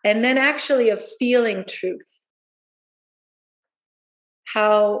 and then actually of feeling truth.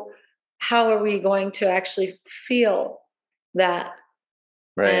 How are we going to actually feel that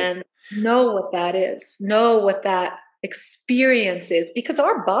Right. and know what that is, know what that experience is? Because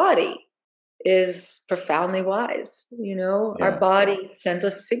our body is profoundly wise. Our Yeah. body sends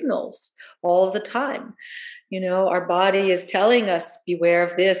us signals all of the time. Our body is telling us, beware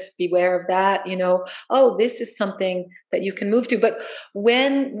of this, beware of that, oh, this is something that you can move to. But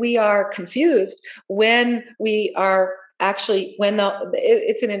when we are confused, when we are actually,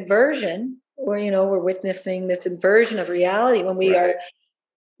 it's an inversion, where, we're witnessing this inversion of reality, Right.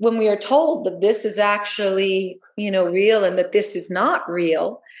 when we are told that this is actually, real and that this is not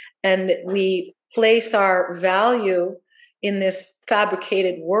real, and we place our value in this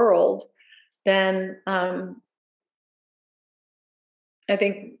fabricated world, then I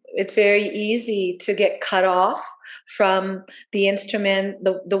think it's very easy to get cut off from the instrument,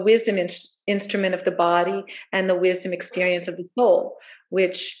 the wisdom instrument of the body, and the wisdom experience of the soul,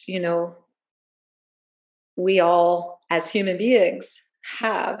 which, we all as human beings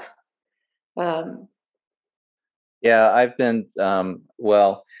have. Um, Yeah, I've been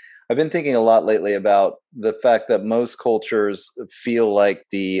thinking a lot lately about the fact that most cultures feel like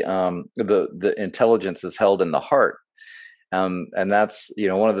the intelligence is held in the heart. And that's,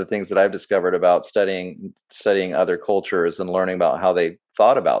 one of the things that I've discovered about studying other cultures and learning about how they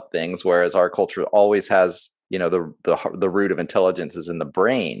thought about things, whereas our culture always has, the root of intelligence is in the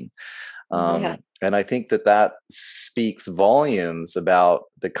brain. yeah, And I think that speaks volumes about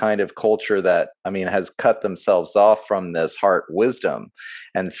the kind of culture that, I mean, has cut themselves off from this heart wisdom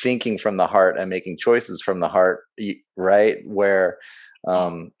and thinking from the heart and making choices from the heart, right? Where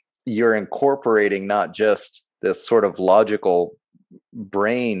you're incorporating not just this sort of logical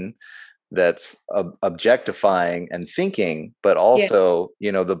brain that's objectifying and thinking, but yeah, also,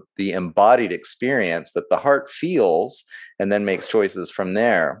 the embodied experience that the heart feels and then makes choices from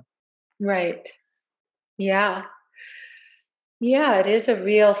there. right. Yeah. Yeah, it is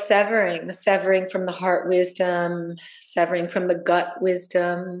a severing from the heart wisdom, severing from the gut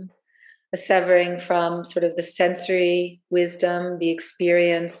wisdom, a severing from sort of the sensory wisdom, the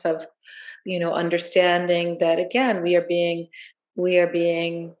experience of, understanding that again, we are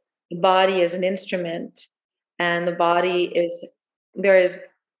being, the body is an instrument, and the body is, there is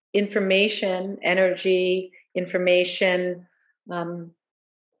information, energy, information, um,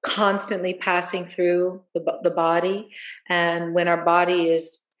 constantly passing through the body. And when our body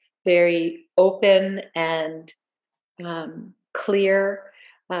is very open and clear,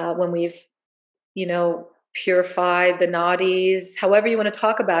 when we've, purified the nadis, however you want to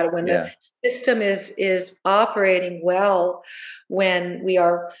talk about it, when the Yeah. system is operating well, when we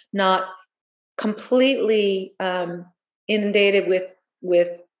are not completely inundated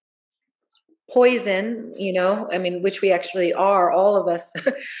with poison, I mean, which we actually are, all of us.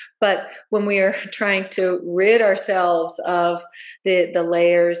 But when we are trying to rid ourselves of the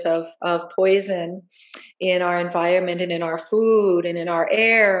layers of poison in our environment and in our food and in our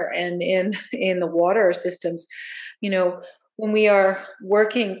air and in the water systems, when we are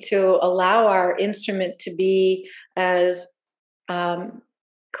working to allow our instrument to be as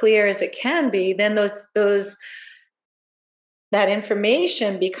clear as it can be, then that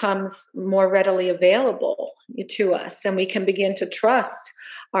information becomes more readily available to us, and we can begin to trust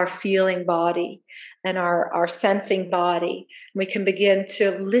our feeling body and our sensing body. We can begin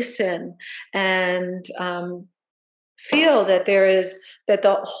to listen and feel that that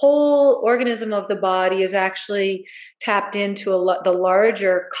the whole organism of the body is actually tapped into the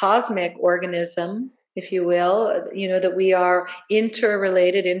larger cosmic organism, if you will. That we are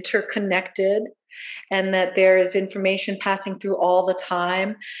interrelated, interconnected, and that there is information passing through all the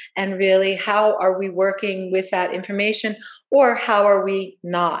time. And really, how are we working with that information, or how are we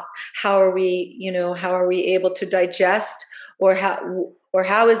not? How are we able to digest, or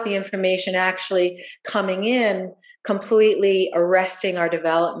how is the information actually coming in, completely arresting our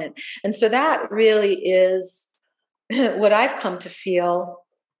development? And so that really is what I've come to feel,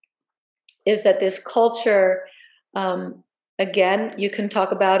 is that this culture, again, you can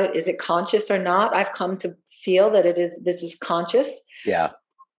talk about it. Is it conscious or not? I've come to feel that this is conscious. Yeah.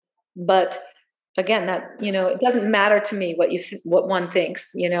 But again, that, it doesn't matter to me what one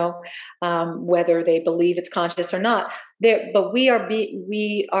thinks, whether they believe it's conscious or not. But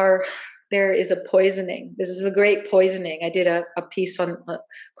there is a poisoning. This is a great poisoning. I did a piece on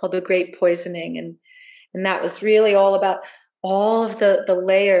called The Great Poisoning. And that was really all about all of the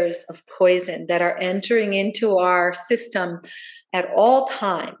layers of poison that are entering into our system at all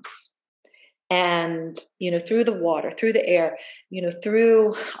times. And, through the water, through the air,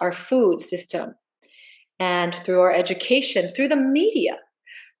 through our food system, and through our education, through the media,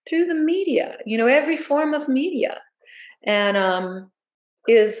 every form of media. And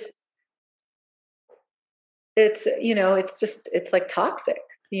it's like toxic,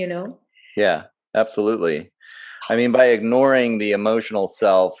 Yeah, absolutely. I mean, by ignoring the emotional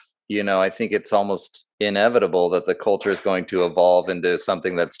self, I think it's almost inevitable that the culture is going to evolve into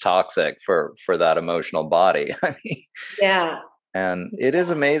something that's toxic for that emotional body. I mean, yeah. And it is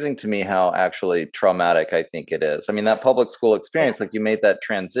amazing to me how actually traumatic I think it is. I mean, that public school experience, like you made that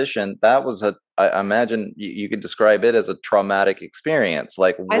transition, that was I imagine you could describe it as a traumatic experience.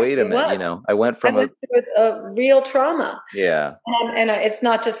 Like, wait a minute, I went I from went through a real trauma. Yeah. And it's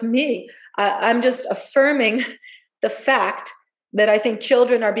not just me. I'm just affirming the fact that I think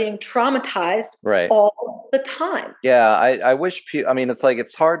children are being traumatized all the time. Yeah, I wish I mean, it's like,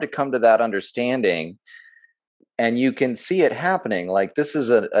 it's hard to come to that understanding. And you can see it happening. Like, this is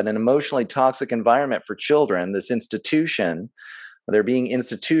an emotionally toxic environment for children, this institution. They're being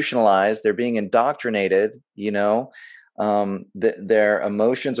institutionalized. They're being indoctrinated, their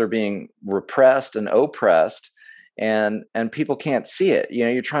emotions are being repressed and oppressed. And people can't see it.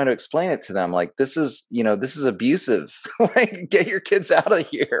 You're trying to explain it to them. Like, this is abusive. Like, get your kids out of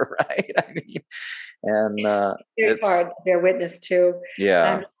here. Right. I mean, and it's hard to bear witness to.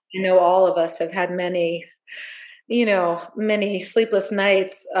 Yeah. All of us have had many sleepless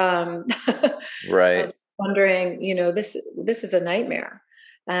nights, right. wondering, this is a nightmare.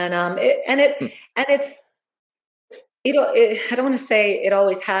 And it's, I don't want to say it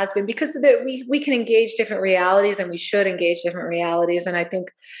always has been, because we can engage different realities, and we should engage different realities. And I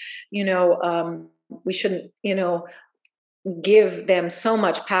think, we shouldn't, give them so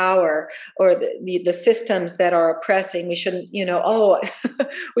much power, or the systems that are oppressing. We shouldn't,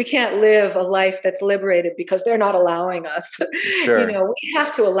 we can't live a life that's liberated because they're not allowing us. Sure. We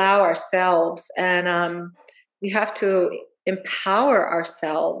have to allow ourselves, and we have to empower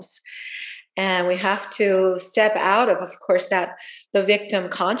ourselves, and we have to step out of course, the victim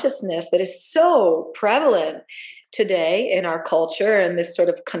consciousness that is so prevalent today in our culture, and this sort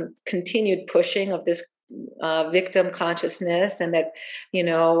of continued pushing of this victim consciousness, and that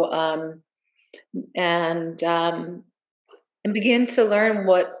and begin to learn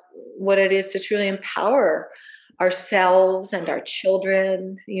what it is to truly empower ourselves and our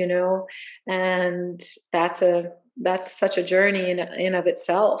children, and that's such a journey in of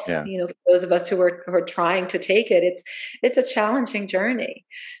itself. Yeah. For those of us who are trying to take it, it's a challenging journey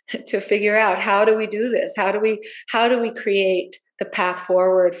to figure out, how do we do this? How do we create the path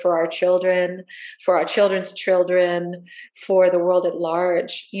forward for our children, for our children's children, for the world at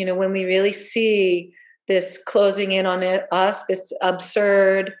large? When we really see this closing in on us, this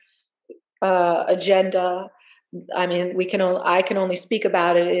absurd agenda I mean, I can only speak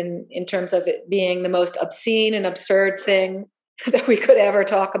about it in terms of it being the most obscene and absurd thing that we could ever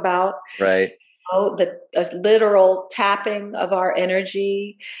talk about. Right. Oh, the a literal tapping of our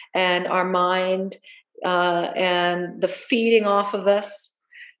energy and our mind, and the feeding off of us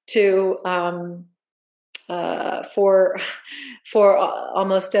to for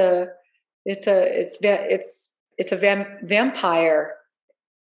almost a it's a vampire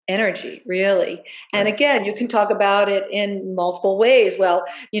energy, really. And Right. again, you can talk about it in multiple ways. Well,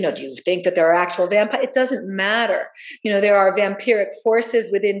 do you think that there are actual vampires? It doesn't matter. There are vampiric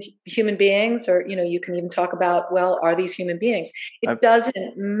forces within human beings, or you can even talk about, well, are these human beings? It I've,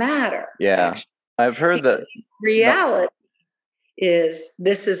 doesn't matter, yeah, actually, I've heard because that. No, reality is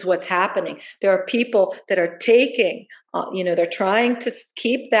this is what's happening. There are people that are taking, they're trying to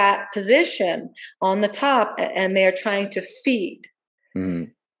keep that position on the top, and they're trying to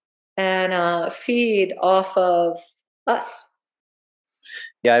mhm. feed off of us.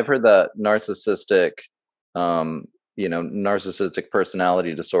 Yeah, I've heard that um, narcissistic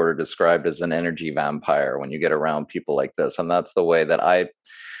personality disorder described as an energy vampire when you get around people like this, and that's the way that I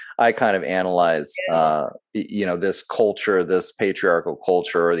kind of analyze, this culture, this patriarchal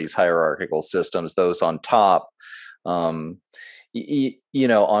culture, or these hierarchical systems. Those on top, um,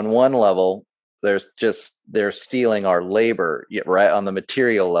 on one level, they're stealing our labor, right? On the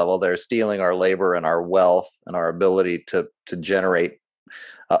material level, they're stealing our labor and our wealth and our ability to generate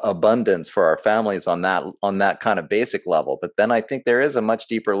abundance for our families on that kind of basic level. But then I think there is a much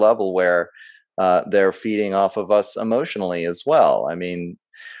deeper level where they're feeding off of us emotionally as well. I mean,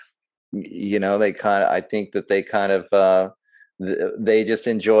 they kind of, I think that they kind of they just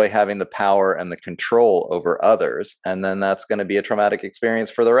enjoy having the power and the control over others, and then that's going to be a traumatic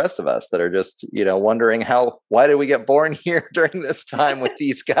experience for the rest of us that are just wondering why did we get born here during this time with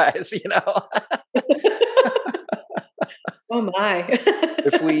these guys. Oh my.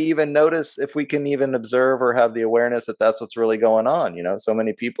 If we even notice, if we can even observe or have the awareness that that's what's really going on. So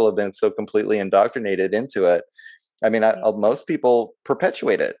many people have been so completely indoctrinated into it. I mean, most people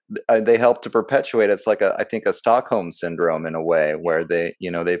perpetuate it. They help to perpetuate it. It's like I think a Stockholm syndrome in a way, where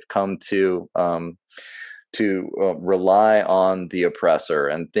they've come to rely on the oppressor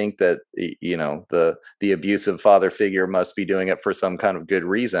and think that the abusive father figure must be doing it for some kind of good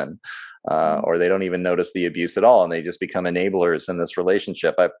reason, or they don't even notice the abuse at all, and they just become enablers in this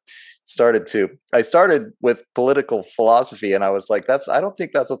relationship. I started with political philosophy, and I was like, I don't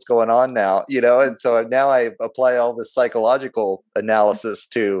think that's what's going on now, and so now I apply all this psychological analysis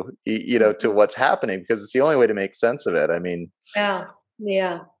to what's happening, because it's the only way to make sense of it. I mean, Yeah,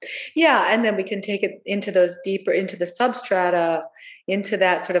 yeah, yeah. And then we can take it into those deeper, into the substrata, into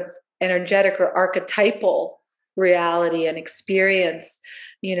that sort of energetic or archetypal reality and experience.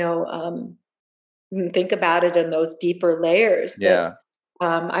 You know, think about it in those deeper layers. That yeah.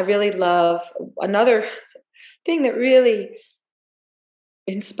 I really love. Another thing that really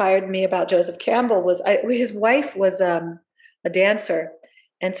inspired me about Joseph Campbell was his wife was a dancer,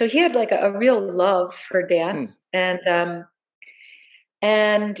 and so he had like a real love for Hmm. dance,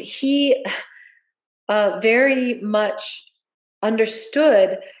 and he very much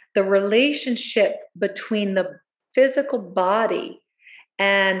understood the relationship between the physical body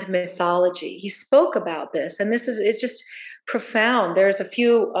and mythology. He spoke about this, and it's just profound. There's a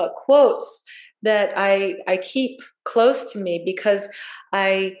few quotes that I keep close to me because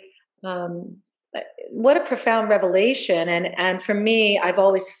I um, what a profound revelation, and for me, I've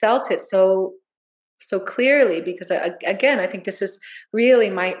always felt it so clearly because again, I think this is really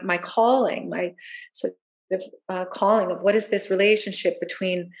my calling, my sort of calling of what is this relationship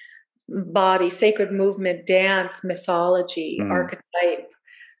between body, sacred movement, dance, mythology, Mhm. archetype,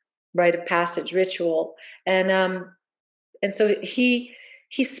 rite of passage, ritual, and so he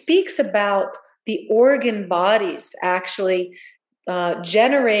speaks about the organ bodies actually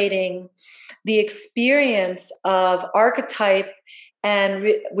generating the experience of archetype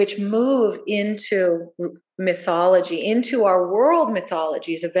and which move into mythology, into our world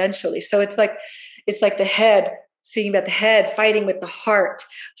mythologies eventually. So it's like the head, speaking about the head fighting with the heart,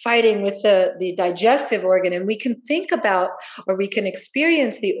 fighting with the digestive organ, and we can think about, or we can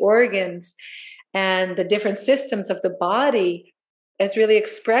experience the organs and the different systems of the body as really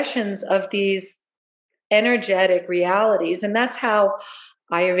expressions of these energetic realities. And that's how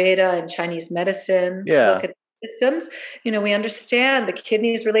Ayurveda and Chinese medicine look Yeah. at systems. We understand the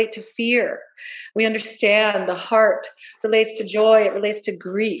kidneys relate to fear. We understand the heart relates to joy, it relates to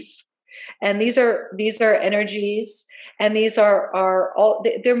grief. And these are energies, and these are all,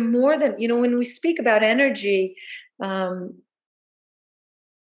 they're more than, when we speak about energy, um,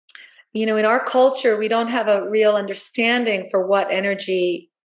 in our culture, we don't have a real understanding for what energy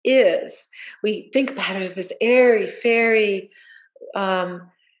is. We think about it as this airy, fairy, um,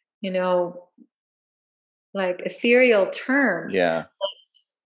 you know, like ethereal term. Yeah.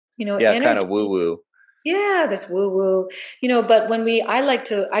 Yeah, kind Energy. of woo woo. Yeah, this woo woo. But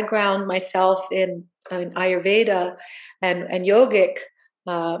I ground myself in Ayurveda and yogic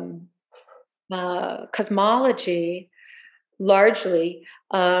um, cosmology largely.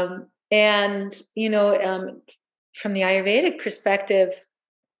 And, from the Ayurvedic perspective,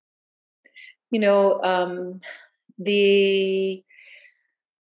 you know, um, the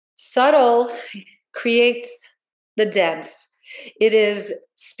subtle creates the dense. It is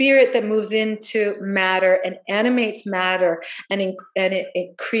spirit that moves into matter and animates matter, and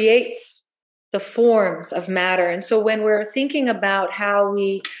it creates the forms of matter. And so when we're thinking about how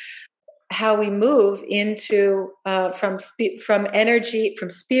we move into from energy, from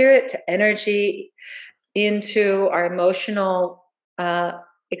spirit to energy, into our emotional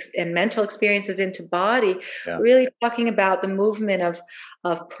and mental experiences into body, Yeah. really talking about the movement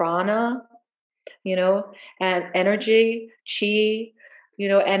of prana, and energy, chi,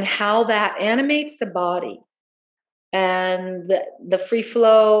 and how that animates the body, and the free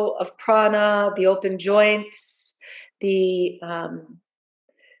flow of prana, the open joints, the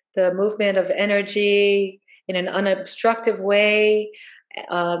the movement of energy in an unobstructive way,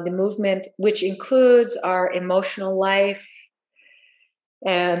 the movement which includes our emotional life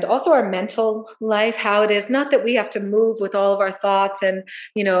and also our mental life, how it is not that we have to move with all of our thoughts and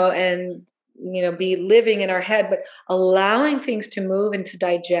be living in our head, but allowing things to move and to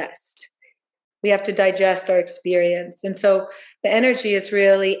digest. We have to digest our experience. And so the energy is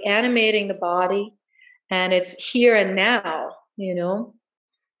really animating the body, and it's here and now.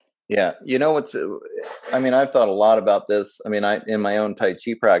 Yeah, I mean, I've thought a lot about this. I mean, in my own Tai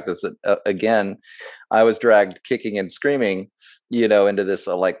Chi practice, again, I was dragged kicking and screaming, into this,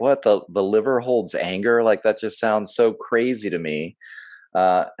 like, what, the liver holds anger? Like, that just sounds so crazy to me.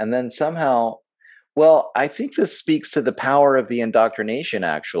 And then somehow, well, I think this speaks to the power of the indoctrination,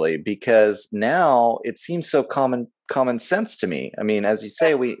 actually, because now it seems so common sense to me. I mean, as you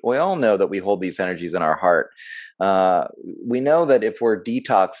say, we all know that we hold these energies in our heart. We know that if we're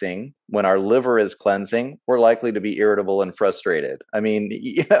detoxing, when our liver is cleansing, we're likely to be irritable and frustrated. I mean,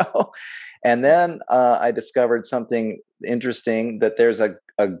 And then I discovered something interesting, that there's a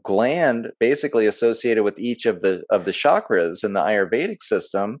gland basically associated with each of the chakras in the Ayurvedic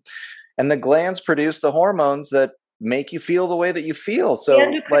system, and the glands produce the hormones that make you feel the way that you feel. The So,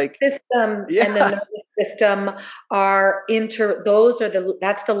 endocrine like, system and the yeah, nervous system those are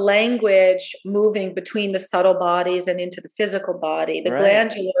that's the language moving between the subtle bodies and into the physical body. The right.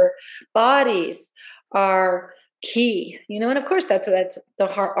 glandular bodies are key, and of course that's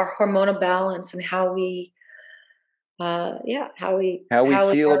our hormonal balance and how we How we how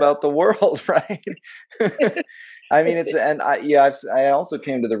we feel are. about the world, right? I mean, It's and I also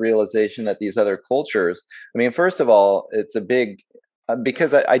came to the realization that these other cultures, I mean, first of all, it's a big,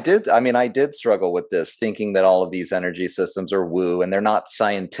 because I did struggle with this, thinking that all of these energy systems are woo and they're not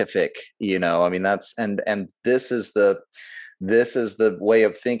scientific, I mean, and this is the way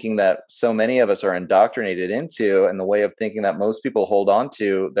of thinking that so many of us are indoctrinated into, and the way of thinking that most people hold on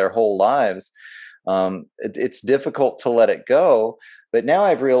to their whole lives. It's difficult to let it go. But now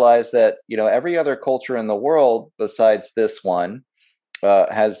I've realized that, every other culture in the world besides this one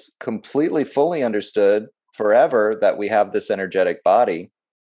has completely fully understood forever that we have this energetic body.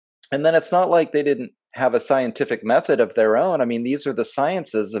 And then it's not like they didn't have a scientific method of their own. I mean, these are the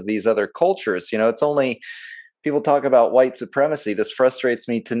sciences of these other cultures. It's only, people talk about white supremacy. This frustrates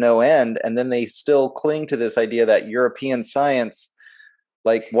me to no end. And then they still cling to this idea that European science,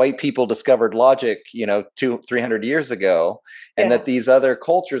 like, white people discovered logic, 300 years ago, and yeah, that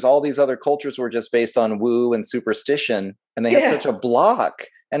all these other cultures were just based on woo and superstition, and they have yeah. such a block.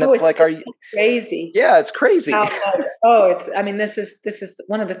 And Oh, it's it's like, so are you? crazy. Yeah, it's crazy. I mean, this is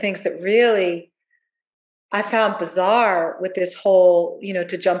one of the things that really I found bizarre with this whole,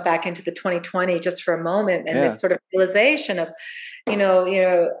 to jump back into the 2020 just for a moment, and Yeah. this sort of realization of,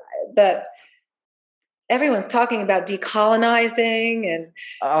 that everyone's talking about decolonizing and,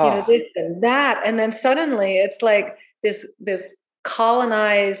 Oh, this and that. And then suddenly it's like this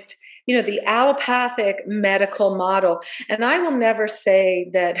colonized, the allopathic medical model. And I will never say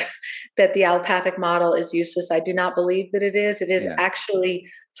that that the allopathic model is useless. I do not believe that it is. It is yeah, actually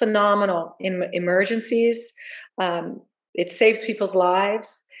phenomenal in emergencies. It saves people's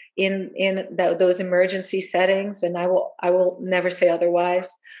lives in those emergency settings, and I will never say otherwise.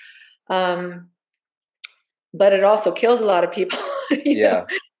 Um, but it also kills a lot of people. you know. yeah.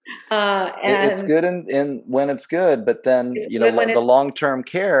 It's And good in when it's good, but then it's good when the it's long-term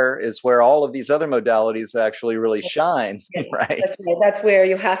care is where all of these other modalities actually really shine, yeah, right? that's right. That's where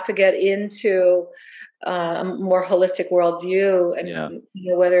you have to get into a more holistic worldview, and Yeah,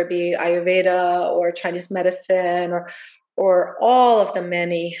 whether it be Ayurveda or Chinese medicine or all of the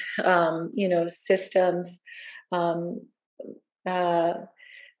many systems, um, uh,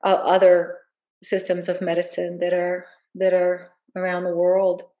 other systems of medicine that are around the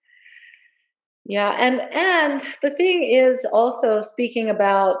world. Yeah, and the thing is also, speaking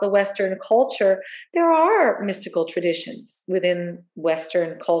about the Western culture, there are mystical traditions within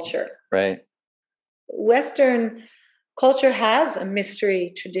Western culture. right. Western culture has a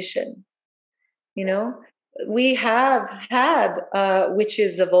mystery tradition. You know, we have had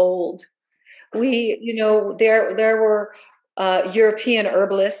witches of old. There were European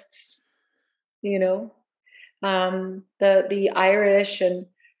herbalists. You know, the Irish and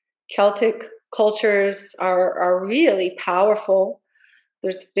Celtic cultures are really powerful.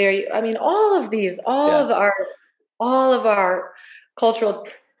 There's I mean, Yeah. all of our cultural,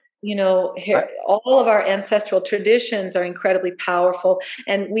 I, all of our ancestral traditions are incredibly powerful.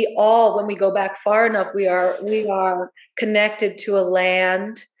 And we all, when we go back far enough, we are connected to a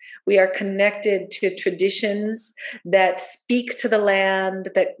land. We are connected to traditions that speak to the land,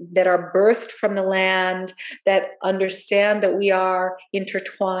 that are birthed from the land, that understand that we are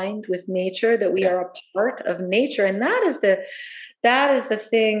intertwined with nature, that we yeah, are a part of nature. And that is the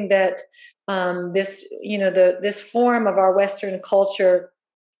thing that this form of our Western culture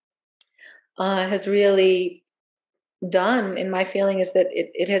has really done, in my feeling, is that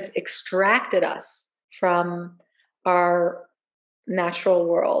it has extracted us from our natural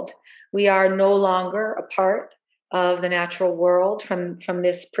world. We are no longer a part of the natural world from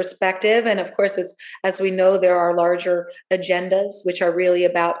this perspective. And of course, as we know, there are larger agendas which are really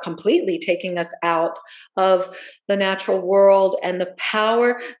about completely taking us out of the natural world, and the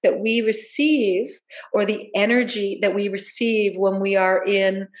power that we receive, or the energy that we receive when we are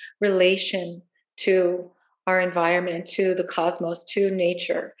in relation to our environment, to the cosmos, to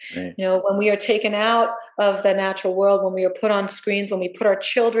nature. right. When we are taken out of the natural world, when we are put on screens, when we put our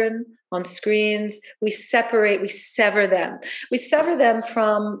children on screens, we sever them. We sever them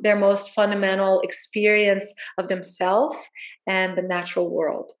from their most fundamental experience of themselves and the natural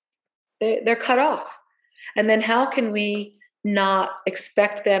world. They're cut off. And then how can we not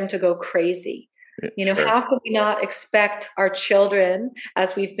expect them to go crazy? Sure. How can we not expect our children,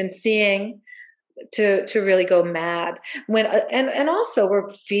 as we've been seeing, to really go mad, when and also we're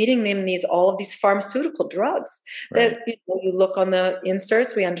feeding them all of these pharmaceutical drugs Right. that, you look on the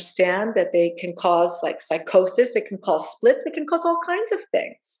inserts, we understand that they can cause like psychosis, it can cause splits, it can cause all kinds of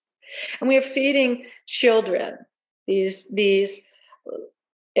things. And we are feeding children these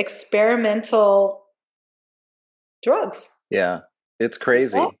experimental drugs Yeah. It's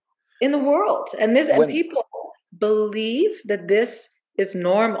crazy. in the world, and When people believe that this is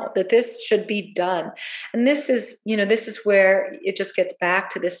normal, that this should be done. And this is where it just gets back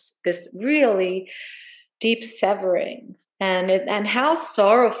to this really deep severing, and how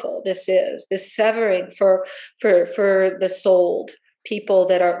sorrowful this is, this severing for the souled people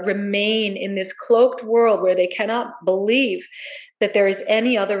that remain in this cloaked world, where they cannot believe that there is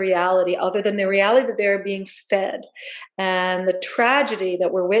any other reality other than the reality that they're being fed. And the tragedy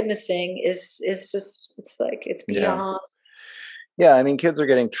that we're witnessing is just, it's like, it's yeah. beyond. Yeah, I mean, kids are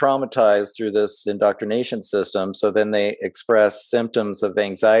getting traumatized through this indoctrination system. So then they express symptoms of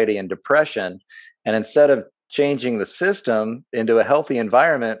anxiety and depression. And instead of changing the system into a healthy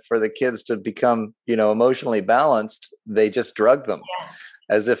environment for the kids to become, emotionally balanced, they just drug them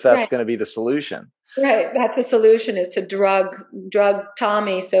as if that's Right. going to be the solution. Right. That's the solution, is to drug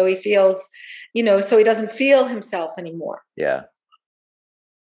Tommy, so he feels, so he doesn't feel himself anymore. Yeah.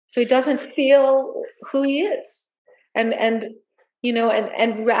 So he doesn't feel who he is. And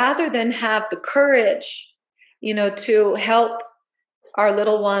rather than have the courage, to help our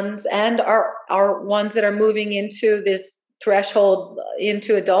little ones and our ones that are moving into this threshold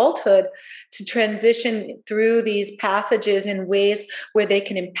into adulthood, to transition through these passages in ways where they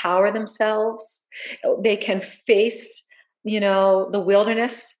can empower themselves, they can face the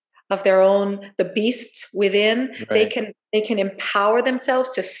wilderness of their own, the beasts within. they Right. can they can empower themselves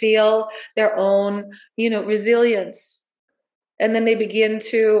to feel their own resilience. And then they begin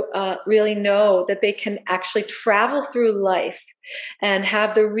to really know that they can actually travel through life and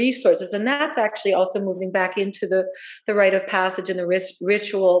have the resources. And that's actually also moving back into the rite of passage and the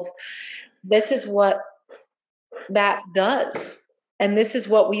rituals. This is what that does. And this is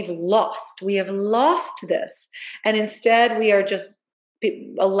what we've lost. We have lost this. And instead, we are just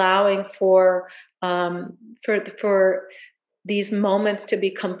allowing for these moments to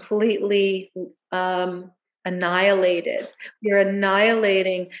be completely annihilated. We're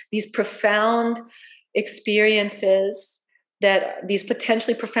annihilating these profound experiences, these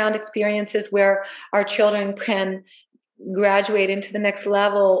potentially profound experiences where our children can graduate into the next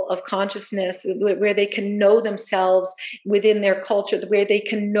level of consciousness, where they can know themselves within their culture, where they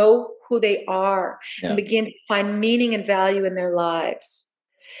can know who they are, and begin to find meaning and value in their lives.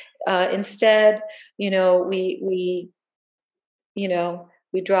 Instead, we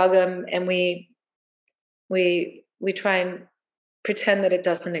drug them, and we try and pretend that it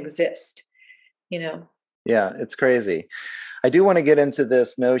doesn't exist. Yeah, it's crazy. I do want to get into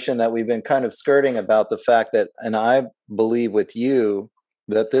this notion that we've been kind of skirting about the fact that, and I believe with you,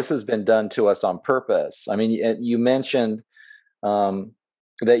 that this has been done to us on purpose. I mean, you mentioned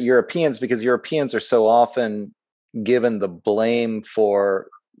that Europeans, because Europeans are so often given the blame for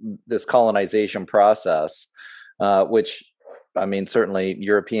this colonization process, which, I mean, certainly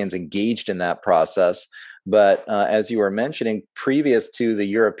Europeans engaged in that process. But as you were mentioning, previous to the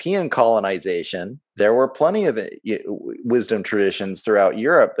European colonization, there were plenty of wisdom traditions throughout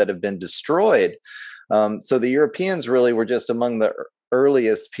Europe that have been destroyed. So the Europeans really were just among the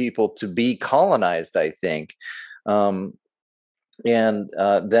earliest people to be colonized, I think. And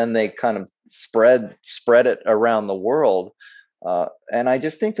then they kind of spread it around the world. And I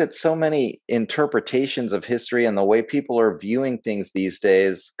just think that so many interpretations of history and the way people are viewing things these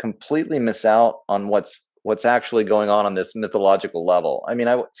days completely miss out on what's actually going on this mythological level. I mean,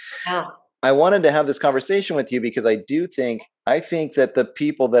 I wanted to have this conversation with you because I think that the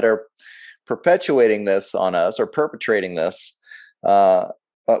people that are perpetuating this on us or perpetrating this,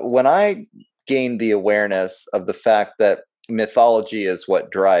 when I gained the awareness of the fact that mythology is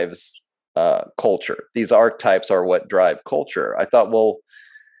what drives culture, these archetypes are what drive culture, I thought, well,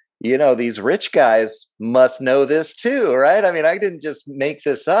 these rich guys must know this too, right? I mean, I didn't just make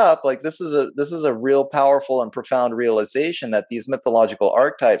this up. Like, this is a real powerful and profound realization that these mythological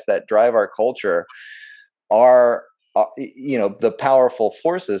archetypes that drive our culture are the powerful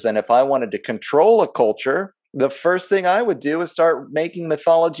forces. And if I wanted to control a culture, the first thing I would do is start making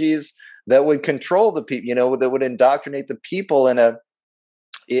mythologies that would control the people, that would indoctrinate the people into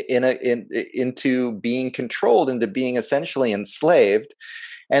being controlled, into being essentially enslaved.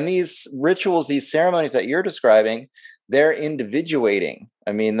 And these rituals, these ceremonies that you're describing, they're individuating.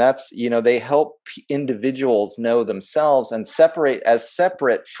 I mean, that's, they help individuals know themselves and separate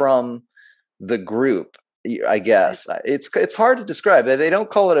from the group, I guess. It's hard to describe. They don't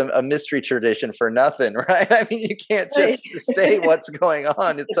call it a mystery tradition for nothing, right? I mean, you can't just say what's going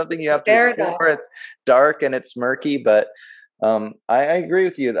on. It's something you have to explore. It's dark and it's murky, but I agree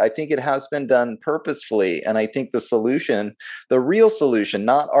with you. I think it has been done purposefully. And I think the real solution,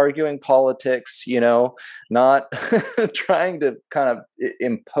 not arguing politics, not trying to kind of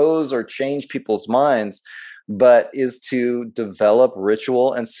impose or change people's minds, but is to develop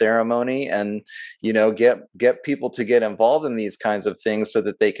ritual and ceremony and, get people to get involved in these kinds of things so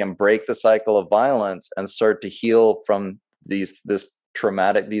that they can break the cycle of violence and start to heal from these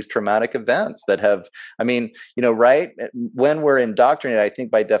traumatic events that have, I mean, right, when we're indoctrinated, I think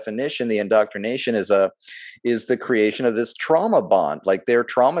by definition, the indoctrination is the creation of this trauma bond. Like, they're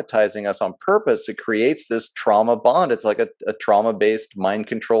traumatizing us on purpose. It creates this trauma bond. It's like a trauma-based mind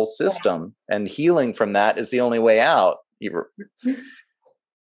control system, and healing from that is the only way out.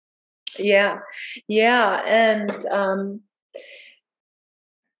 Yeah. And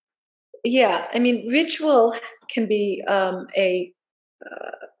I mean, ritual can be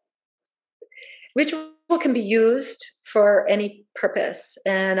ritual can be used for any purpose,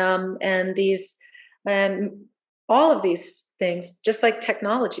 and all of these things, just like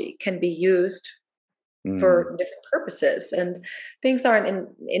technology, can be used for different purposes, and things aren't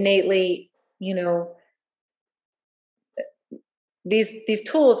innately, these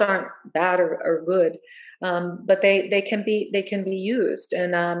tools aren't bad or good, but they can be used,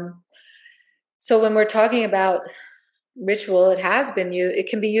 and so when we're talking about ritual, it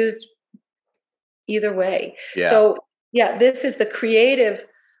can be used either way. Yeah. So this is the creative.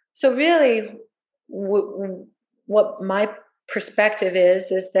 So really, what my perspective is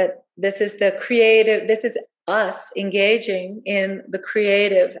that this is the creative. This is us engaging in the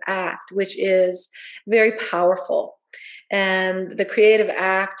creative act, which is very powerful. And the creative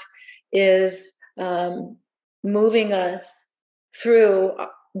act is moving us through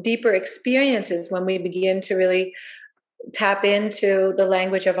deeper experiences when we begin to really tap into the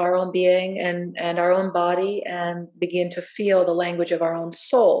language of our own being and our own body, and begin to feel the language of our own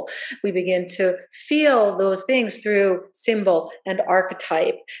soul. We begin to feel those things through symbol and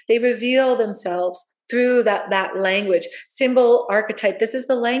archetype. They reveal themselves through that language. Symbol, archetype, this is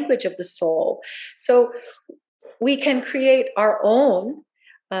the language of the soul. So we can create our own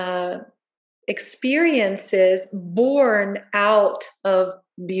experiences born out of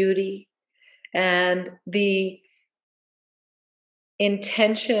beauty and the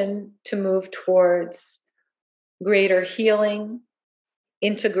intention to move towards greater healing,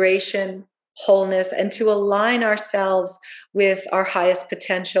 integration, wholeness, and to align ourselves with our highest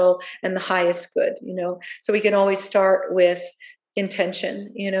potential and the highest good, So we can always start with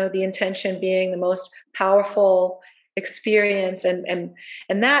intention, the intention being the most powerful experience, and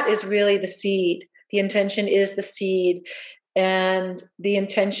that is really the seed. The intention is the seed, and the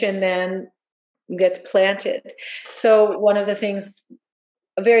intention then gets planted. So one of the things,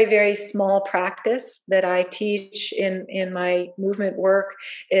 a very, very small practice that I teach in my movement work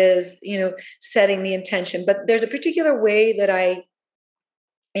is, setting the intention. But there's a particular way that I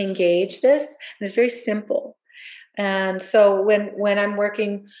engage this, and it's very simple. And so when I'm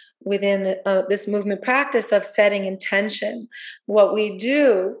working within this movement practice of setting intention, what we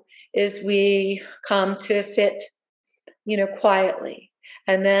do is we come to sit, quietly,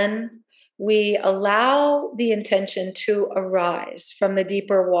 and then we allow the intention to arise from the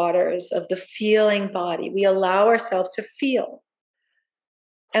deeper waters of the feeling body. We allow ourselves to feel.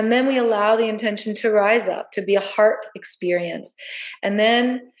 And then we allow the intention to rise up, to be a heart experience. And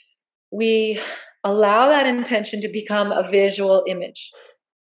then we allow that intention to become a visual image.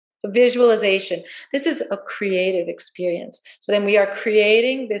 So visualization. This is a creative experience. So then we are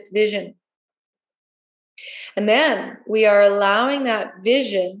creating this vision. And then we are allowing that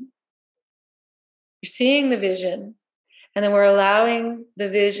vision, we're seeing the vision, and then we're allowing the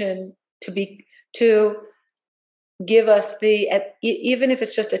vision to give us even if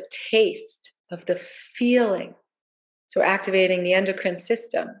it's just a taste of the feeling. So we're activating the endocrine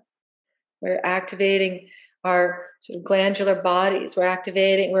system. We're activating our sort of glandular bodies. We're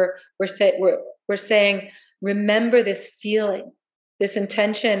saying, remember this feeling. This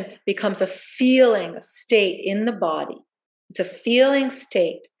intention becomes a feeling, a state in the body. It's a feeling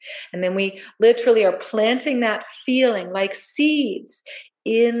state. And then we literally are planting that feeling like seeds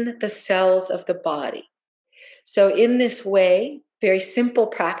in the cells of the body. So in this way, very simple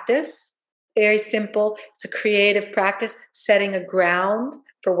practice, very simple. It's a creative practice, setting a ground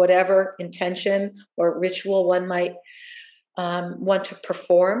for whatever intention or ritual one might want to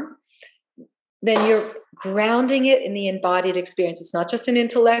perform. Then you're grounding it in the embodied experience. It's not just an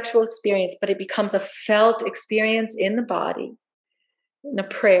intellectual experience, but it becomes a felt experience in the body, in a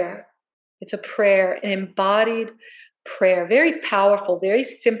prayer. It's a prayer, an embodied prayer, very powerful, very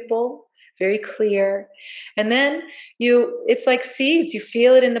simple, very clear. And then it's like seeds. You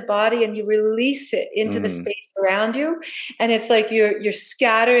feel it in the body and you release it into the space around you. And it's like you're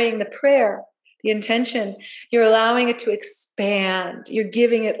scattering the prayer, the intention. You're allowing it to expand. You're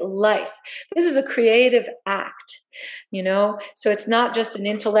giving it life. This is a creative act, So it's not just an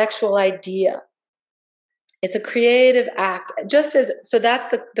intellectual idea. It's a creative act. So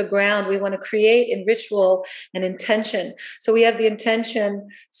that's the ground we want to create in ritual and intention. So we have the intention.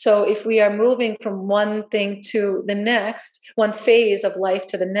 So if we are moving from one thing to the next, one phase of life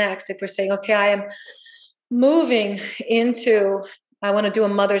to the next, if we're saying, okay, I am moving into, I want to do a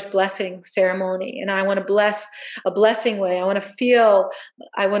mother's blessing ceremony, and I want to bless a blessing way. I want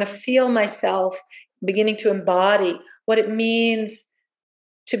to feel myself beginning to embody what it means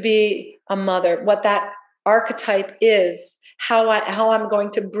to be a mother, what that archetype is, how I'm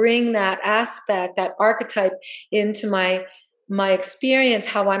going to bring that aspect, that archetype into my experience,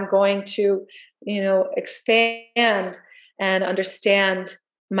 how I'm going to, expand and understand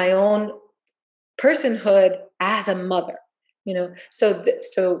my own personhood as a mother.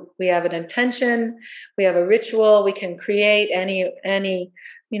 So we have an intention, we have a ritual, we can create any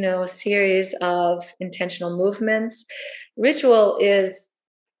series of intentional movements. Ritual is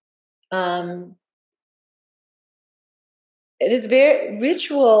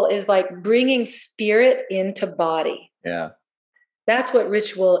ritual is like bringing spirit into body. Yeah. That's what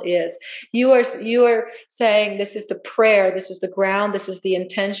ritual is. You are saying, this is the prayer, this is the ground, this is the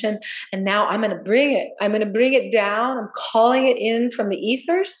intention, and now I'm going to bring it. I'm going to bring it down. I'm calling it in from the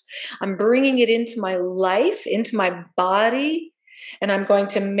ethers. I'm bringing it into my life, into my body, and I'm going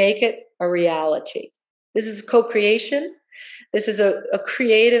to make it a reality. This is co-creation. This is a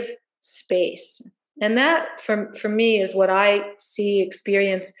creative space. And that, for me, is what I see,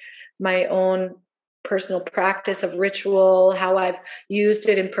 experience my own personal practice of ritual, how I've used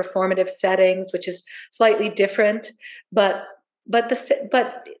it in performative settings, which is slightly different, but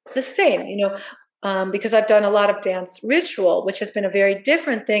the same, because I've done a lot of dance ritual, which has been a very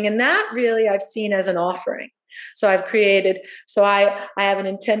different thing, and that really I've seen as an offering. So I've created. So I have an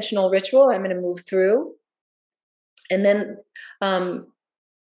intentional ritual I'm going to move through, and then I'm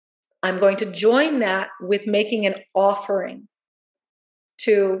going to join that with making an offering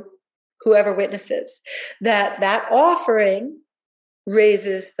to whoever witnesses. That offering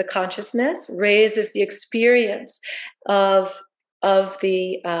raises the consciousness, raises the experience of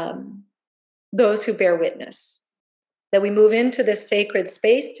the those who bear witness. That we move into this sacred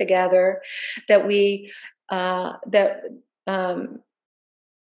space together. That we and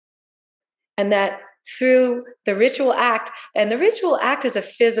that through the ritual act, and the ritual act is a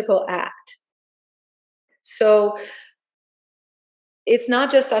physical act. So it's not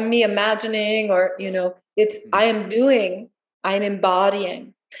just me imagining, or it's I'm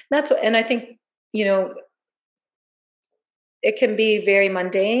embodying. That's what, and I think it can be very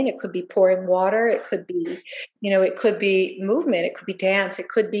mundane. It could be pouring water. It could be, it could be movement. It could be dance. It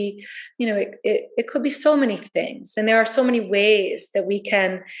could be, it could be so many things. And there are so many ways that we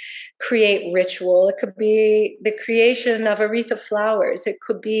can create ritual. It could be the creation of a wreath of flowers. It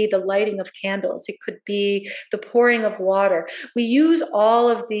could be the lighting of candles. It could be the pouring of water. We use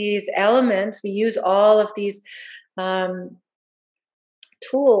all of these elements. We use all of these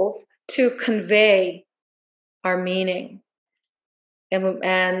tools to convey our meaning.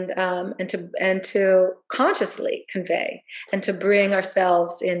 And to consciously convey, and to bring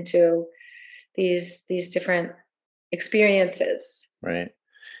ourselves into these different experiences. Right.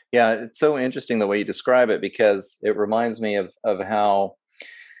 Yeah, it's so interesting the way you describe it, because it reminds me of how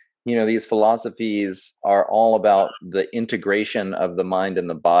these philosophies are all about the integration of the mind and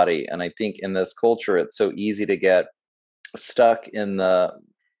the body. And I think in this culture, it's so easy to get stuck in the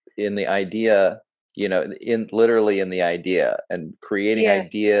idea, literally in the idea, and creating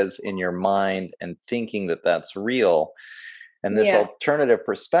ideas in your mind and thinking that that's real. And this alternative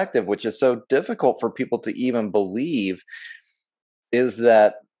perspective, which is so difficult for people to even believe, is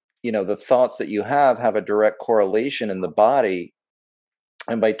that, the thoughts that you have a direct correlation in the body.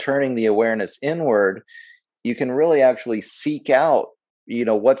 And by turning the awareness inward, you can really actually seek out,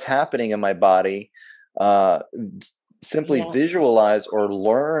 what's happening in my body, simply visualize or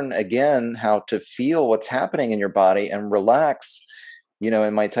learn again how to feel what's happening in your body and relax.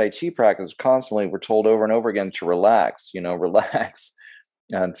 In my Tai Chi practice, constantly we're told over and over again to relax, relax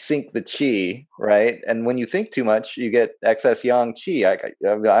and sink the chi, right? And when you think too much, you get excess yang chi.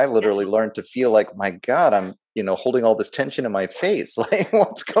 I literally learned to feel like, my God, I'm, holding all this tension in my face. Like,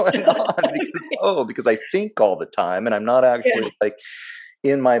 what's going on? Because I think all the time and I'm not actually like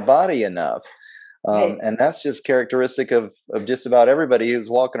in my body enough. And that's just characteristic of just about everybody who's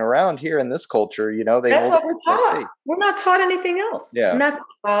walking around here in this culture. That's what we're taught. We're not taught anything else. Yeah. And that's the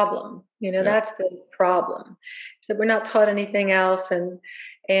problem. That's the problem. So we're not taught anything else. And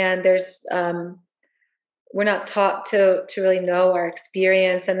there's, we're not taught to really know our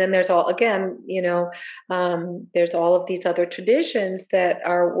experience. And then there's there's all of these other traditions that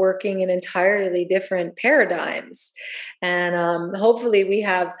are working in entirely different paradigms. And hopefully we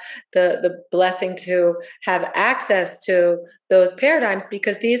have the blessing to have access to those paradigms,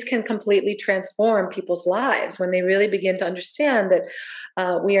 because these can completely transform people's lives when they really begin to understand that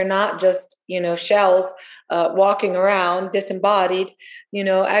we are not just, shells walking around disembodied.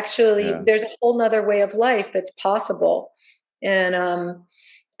 Actually there's a whole nother way of life that's possible. And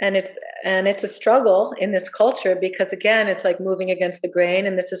it's a struggle in this culture, because again, it's like moving against the grain.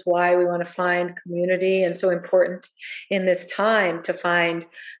 And this is why we want to find community, and so important in this time to find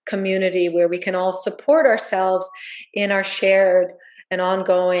community where we can all support ourselves in our shared and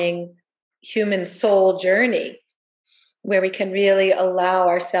ongoing human soul journey, where we can really allow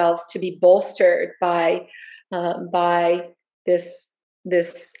ourselves to be bolstered by this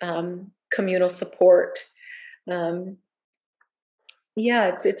communal support.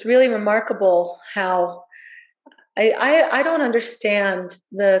 It's really remarkable how I don't understand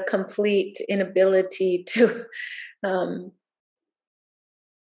the complete inability to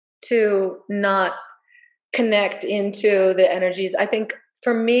not connect into the energies. I think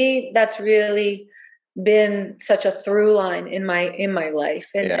for me, that's really been such a through line in my life,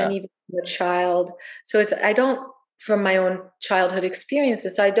 and even as a child. So from my own childhood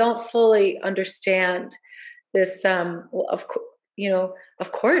experiences, I don't fully understand this. Of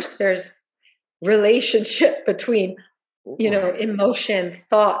course, there's relationship between, emotion,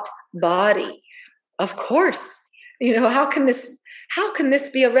 thought, body. Of course, how can this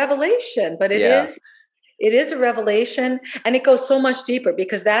be a revelation? But it is. it is a revelation, and it goes so much deeper,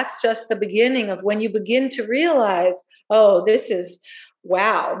 because that's just the beginning of when you begin to realize, oh,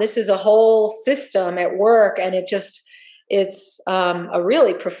 wow, this is a whole system at work, and it's a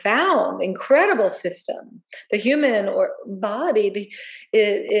really profound, incredible system. The human or body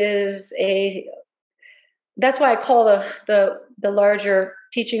is a that's why I call the larger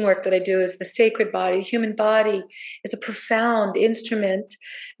teaching work that I do is the sacred body. The human body is a profound instrument.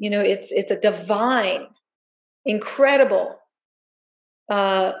 It's a divine, incredible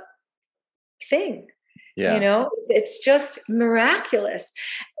uh, thing. Yeah. It's just miraculous,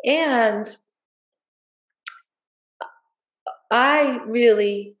 and I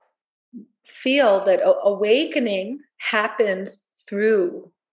really feel that awakening happens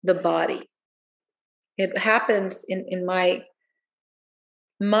through the body. It happens in my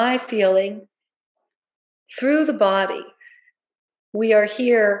feeling through the body. We are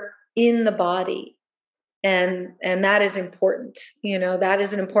here in the body, and that is important. That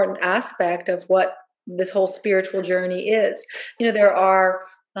is an important aspect of what this whole spiritual journey is. There are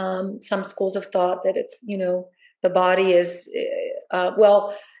some schools of thought that it's the body is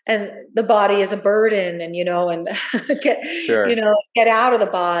well, and the body is a burden, and get Sure. get out of the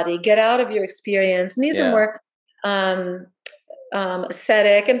body, get out of your experience, and these are Yeah. more um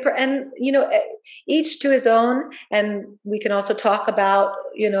ascetic, and each to his own. And we can also talk about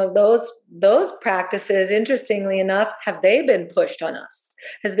those practices, interestingly enough, have they been pushed on us?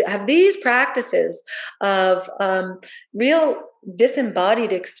 Have these practices of real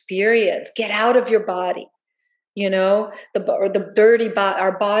disembodied experience, get out of your body, the dirty body,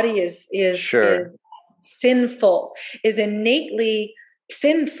 our body Sure. is sinful, is innately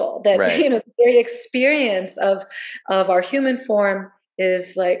sinful, that Right. the very experience of our human form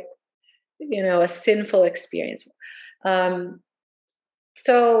is like a sinful experience.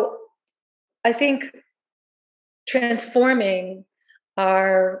 So I think transforming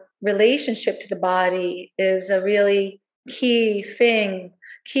our relationship to the body is a really key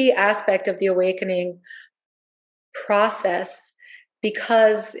aspect of the awakening process,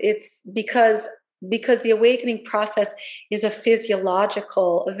 because the awakening process is a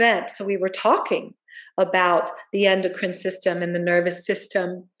physiological event. So we were talking about the endocrine system and the nervous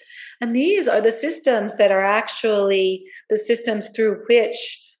system, and these are the systems that are actually the systems through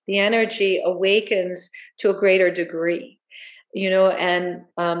which the energy awakens to a greater degree. And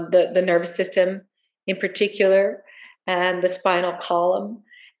the nervous system in particular, and the spinal column,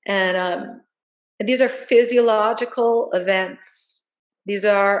 and these are physiological events. These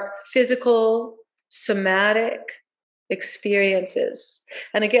are physical, somatic experiences.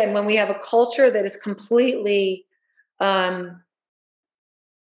 And again, when we have a culture that is completely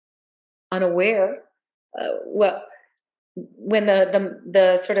unaware, well, when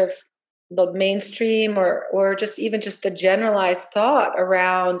the sort of the mainstream or just even just the generalized thought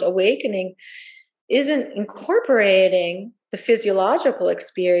around awakening isn't incorporating the physiological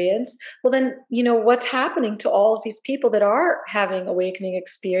experience, well, then, what's happening to all of these people that are having awakening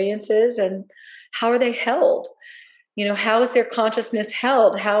experiences, and how are they held? How is their consciousness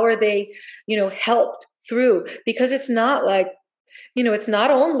held? How are they, helped through? Because it's not like, it's not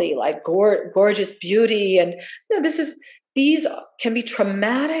only like gorgeous beauty, and these can be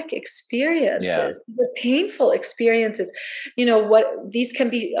traumatic Yeah. experiences, the painful experiences. What these can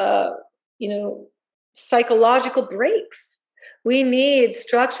be, you know, psychological breaks. We need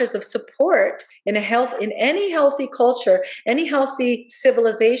structures of support in any healthy culture, any healthy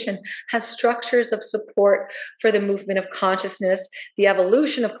civilization has structures of support for the movement of consciousness, the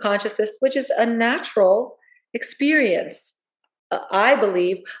evolution of consciousness, which is a natural experience, I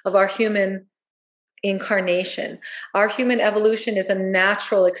believe, of our human incarnation. Our human evolution is a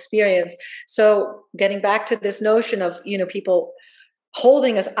natural experience. So getting back to this notion of, people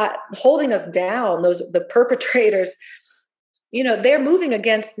holding us down, the perpetrators, they're moving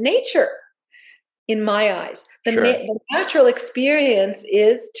against nature. In my eyes, Sure. the natural experience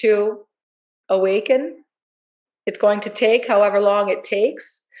is to awaken. It's going to take however long it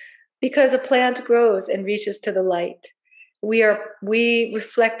takes, because a plant grows and reaches to the light. We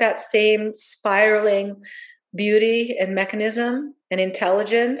reflect that same spiraling beauty and mechanism and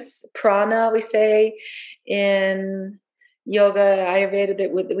intelligence, prana, we say in yoga, Ayurveda,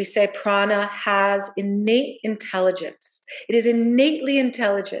 that we say prana has innate intelligence. It is innately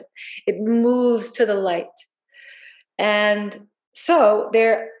intelligent. It moves to the light. And so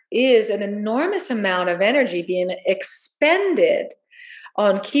there is an enormous amount of energy being expended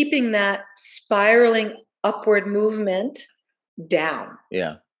on keeping that spiraling upward movement down.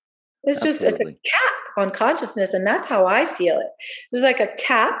 Yeah. It's a Absolutely. cap on consciousness, and that's how I feel it. There's like a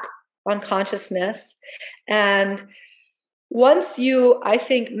cap on consciousness. And once you, I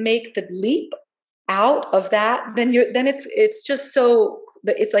think, make the leap out of that, then it's just so,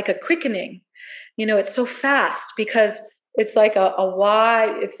 it's like a quickening, it's so fast, because it's like a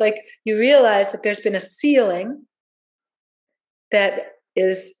wide, it's like you realize that there's been a ceiling that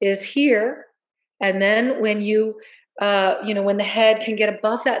is here. And then when when the head can get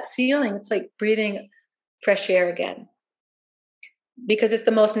above that ceiling, it's like breathing fresh air again, because it's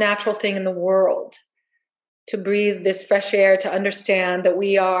the most natural thing in the world to breathe this fresh air, to understand that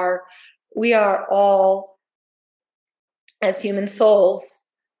we are all, as human souls,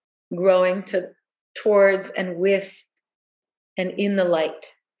 growing towards and with and in the light.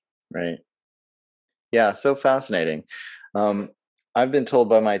 Right. Yeah, so fascinating. I've been told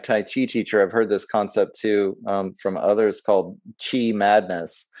by my Tai Chi teacher, I've heard this concept too, from others, called Chi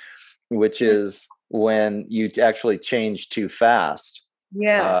madness, which is when you actually change too fast.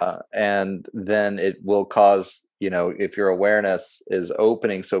 Yes. And then it will cause, if your awareness is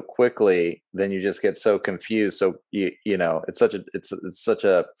opening so quickly, then you just get so confused. So it's such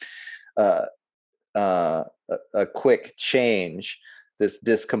a uh, a quick change, this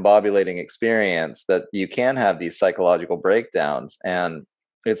discombobulating experience, that you can have these psychological breakdowns. And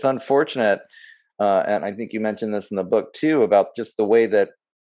it's unfortunate, and I think you mentioned this in the book too, about just the way that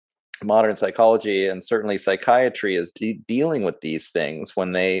modern psychology and certainly psychiatry is dealing with these things,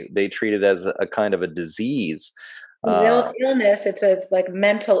 when they treat it as a kind of a disease. Illness, it's like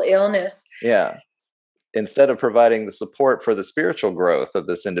mental illness. Yeah, instead of providing the support for the spiritual growth of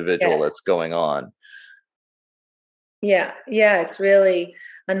this individual Yeah. that's going on. Yeah, it's really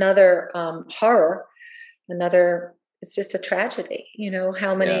another horror, it's just a tragedy,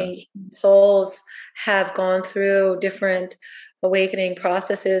 how Yeah, many souls have gone through different awakening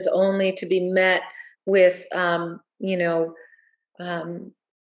processes only to be met with, um,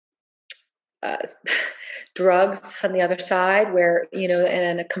 uh, drugs on the other side, where,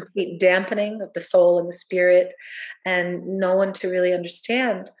 and a complete dampening of the soul and the spirit, and no one to really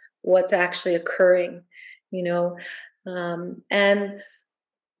understand what's actually occurring, you know. And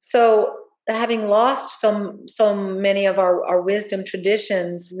so, having lost so many of our wisdom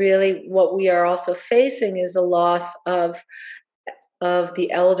traditions, really what we are also facing is the loss of the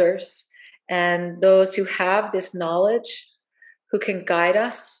elders, and those who have this knowledge, who can guide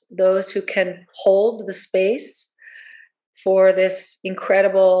us, those who can hold the space for this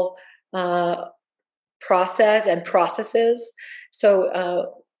incredible process and processes.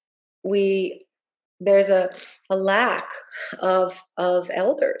 So we there's a lack of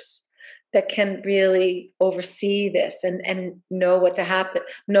elders that can really oversee this and know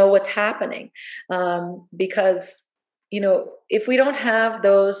know what's happening, because if we don't have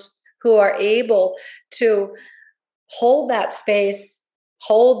those who are able to hold that space,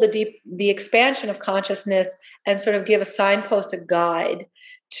 hold the expansion of consciousness, and sort of give a signpost, a guide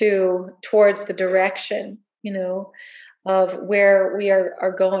towards the direction, of where we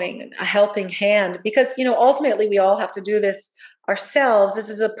are going, a helping hand, because ultimately we all have to do this ourselves. This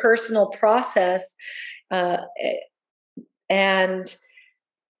is a personal process, uh, and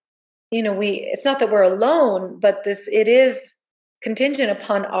it's not that we're alone, but it is contingent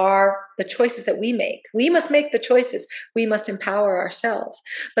upon the choices that we make. We must make the choices. We must empower ourselves.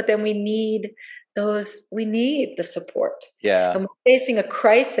 But then we need the support. yeah, And we're facing a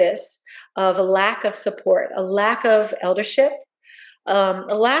crisis of a lack of support, a lack of eldership,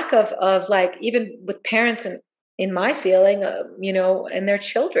 a lack of like, even with parents, and in my feeling, and their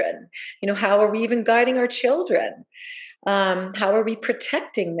children, how are we even guiding our children? How are we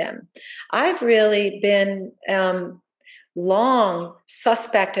protecting them? I've really been long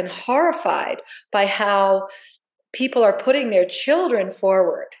suspect and horrified by how people are putting their children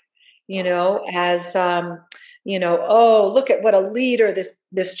forward, as oh, look at what a leader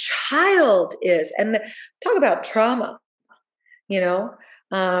this child is, and talk about trauma, you know,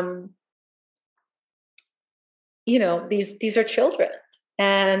 um, these are children,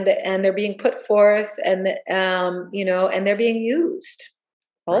 and they're being put forth, and and they're being used.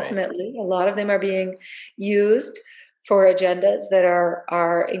 right. Ultimately, a lot of them are being used for agendas that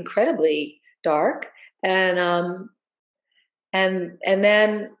are incredibly dark, and and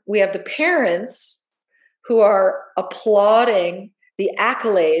then we have the parents who are applauding the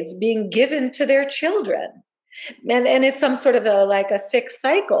accolades being given to their children, and it's some sort of a sick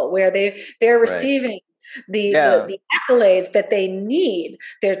cycle where they're Right. receiving Yeah. the accolades that they need.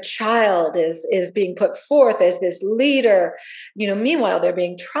 Their child is being put forth as this leader, meanwhile they're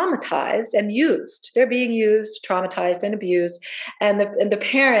being traumatized and used. They're being used, traumatized, and abused, and the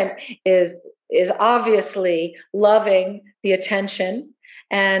parent is obviously loving the attention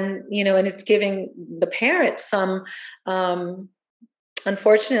And, and it's giving the parent some,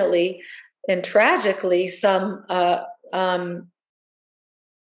 unfortunately and tragically, some of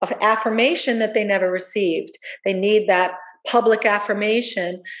affirmation that they never received. They need that public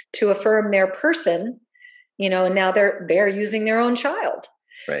affirmation to affirm their person, and now they're using their own child.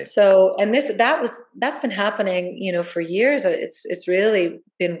 Right. So, and that's been happening, for years. It's really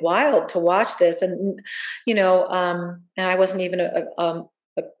been wild to watch this. And, and I wasn't even a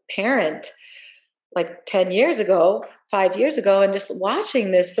parent like 10 years ago, 5 years ago, and just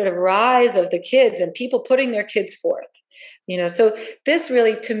watching this sort of rise of the kids and people putting their kids forth. So this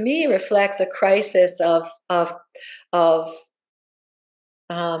really, to me, reflects a crisis of not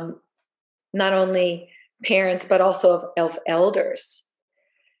only parents but also of elders.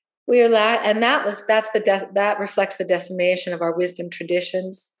 We are that, and that reflects the decimation of our wisdom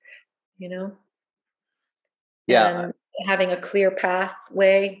traditions. Yeah. And having a clear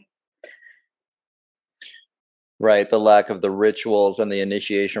pathway. Right. The lack of the rituals and the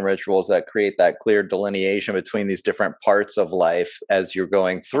initiation rituals that create that clear delineation between these different parts of life as you're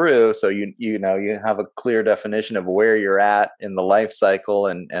going through. So you have a clear definition of where you're at in the life cycle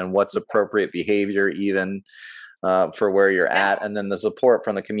and what's appropriate behavior even for where you're at. And then the support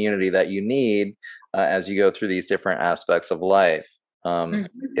from the community that you need as you go through these different aspects of life.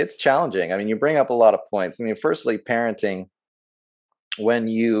 It's challenging. I mean, you bring up a lot of points. I mean, firstly, parenting, when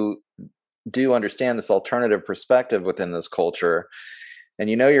you do understand this alternative perspective within this culture, and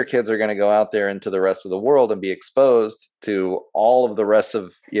your kids are going to go out there into the rest of the world and be exposed to all of the rest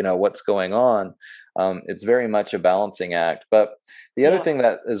of what's going on, it's very much a balancing act. But the other thing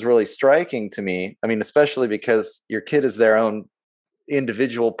that is really striking to me, I mean, especially because your kid is their own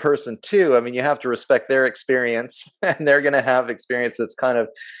individual person too. I mean, you have to respect their experience, and they're going to have experience that's kind of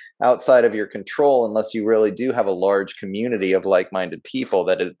outside of your control, unless you really do have a large community of like-minded people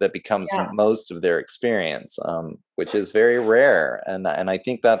that becomes most of their experience, which is very rare. And I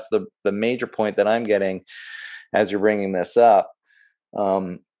think that's the major point that I'm getting as you're bringing this up,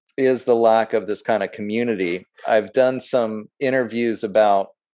 is the lack of this kind of community. I've done some interviews about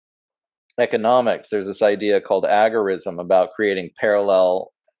economics. There's this idea called agorism about creating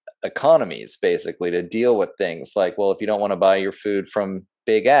parallel economies, basically, to deal with things like, well, if you don't want to buy your food from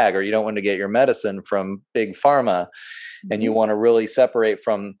big ag, or you don't want to get your medicine from big pharma, and you want to really separate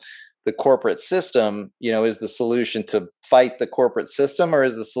from the corporate system, is the solution to fight the corporate system, or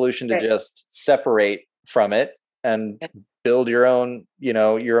is the solution to just separate from it and build your own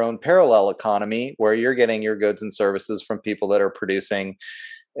parallel economy where you're getting your goods and services from people that are producing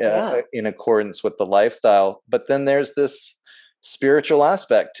in accordance with the lifestyle? But then there's this spiritual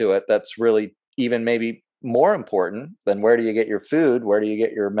aspect to it that's really even maybe more important than where do you get your food, where do you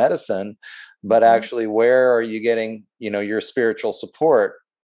get your medicine, but actually where are you getting your spiritual support.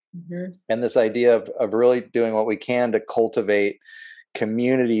 And this idea of really doing what we can to cultivate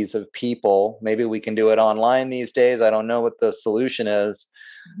communities of people. Maybe we can do it online these days. I don't know what the solution is,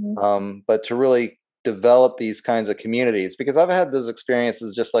 but to really develop these kinds of communities, because I've had those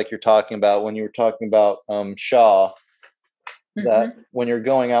experiences just like you're talking about when you were talking about Shaw, that when you're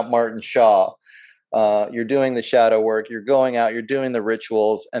going out Martin Shaw, you're doing the shadow work, you're going out, you're doing the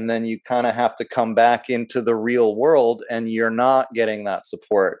rituals, and then you kind of have to come back into the real world, and you're not getting that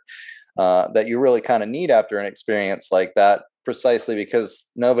support that you really kind of need after an experience like that, precisely because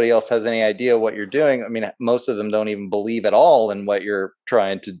nobody else has any idea what you're doing. I mean, most of them don't even believe at all in what you're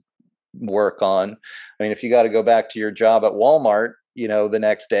trying to work on. I mean, if you got to go back to your job at Walmart, the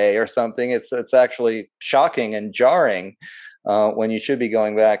next day or something, it's actually shocking and jarring when you should be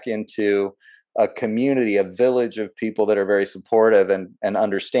going back into a community, a village of people that are very supportive and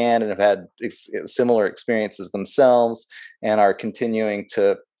understand and have had similar experiences themselves and are continuing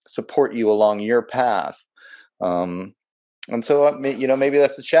to support you along your path. And so, maybe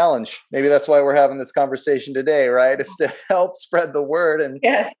that's the challenge. Maybe that's why we're having this conversation today, right? Is to help spread the word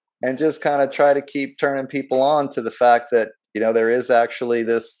and just kind of try to keep turning people on to the fact that, there is actually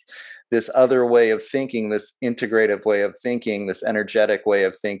this other way of thinking, this integrative way of thinking, this energetic way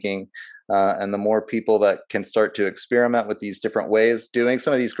of thinking. And the more people that can start to experiment with these different ways, doing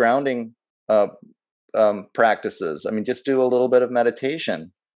some of these grounding practices. I mean, just do a little bit of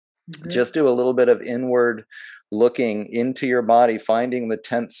meditation, just do a little bit of inward looking into your body, finding the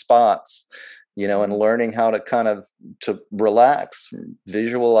tense spots, and learning how to kind of to relax,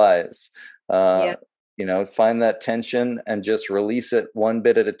 visualize, find that tension and just release it one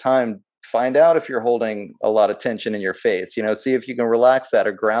bit at a time. Find out if you're holding a lot of tension in your face, see if you can relax that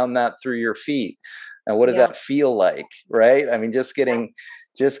or ground that through your feet. And what does that feel like? Right. I mean, just getting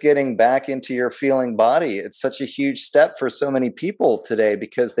just getting back into your feeling body. It's such a huge step for so many people today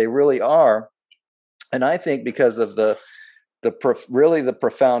because they really are. And I think because of really the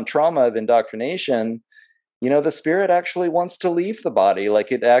profound trauma of indoctrination, the spirit actually wants to leave the body.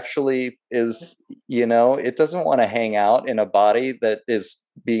 Like it actually is, it doesn't want to hang out in a body that is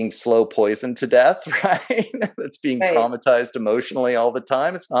being slow poisoned to death, right? That's being Right. traumatized emotionally all the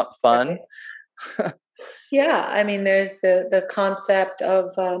time. It's not fun. Right. Yeah, I mean, there's the concept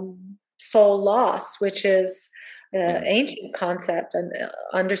of soul loss, which is ancient concept, and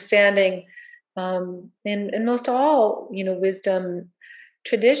understanding in most all wisdom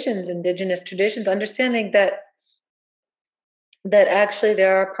traditions, indigenous traditions, understanding that actually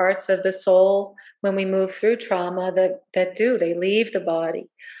there are parts of the soul when we move through trauma that they leave the body,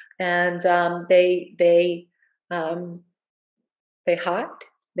 and um, they hide,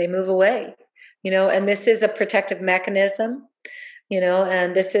 they move away, and this is a protective mechanism,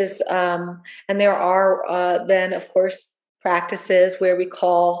 and this is and there are then of course practices where we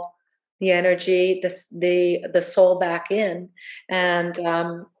call the energy, the soul back in, and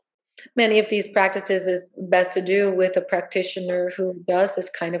many of these practices is best to do with a practitioner who does this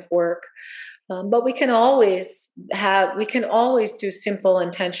kind of work. But we can always do simple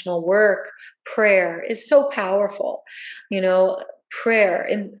intentional work. Prayer is so powerful, prayer.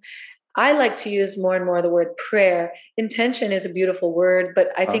 And I like to use more and more the word prayer. Intention is a beautiful word, but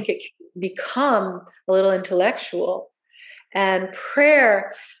I think it can become a little intellectual. And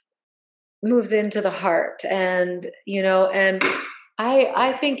prayer moves into the heart, and and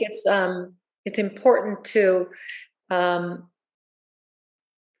I think it's important to um,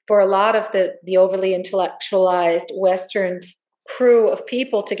 for a lot of the overly intellectualized Western crew of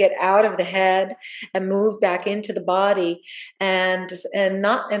people to get out of the head and move back into the body, and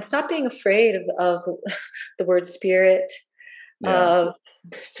stop being afraid of the word spirit, Yeah. of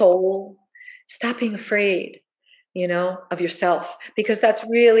soul. Stop being afraid, of yourself, because that's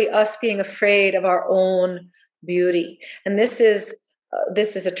really us being afraid of our own beauty. And this is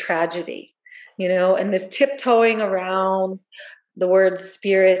a tragedy, and this tiptoeing around the words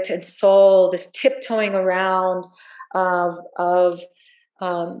spirit and soul, this tiptoeing around of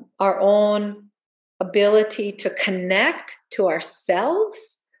our own ability to connect to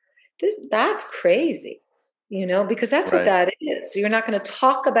ourselves. That's crazy, because that's what Right. that is. You're not going to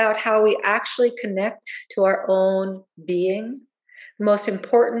talk about how we actually connect to our own being. The most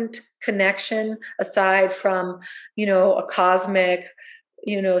important connection, aside from, a cosmic,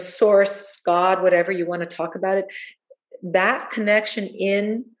 source, God, whatever you want to talk about it, that connection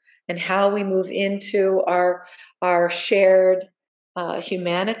in, and how we move into our shared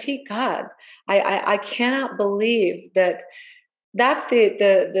humanity. God, I cannot believe that. That's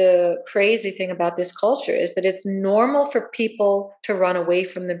the crazy thing about this culture, is that it's normal for people to run away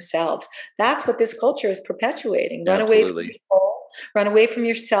from themselves. That's what this culture is perpetuating. Run away from your Absolutely. soul, run away from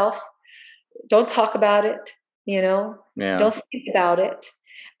yourself. Don't talk about it, Yeah. don't think about it.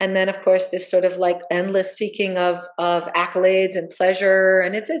 And then of course this sort of like endless seeking of accolades and pleasure,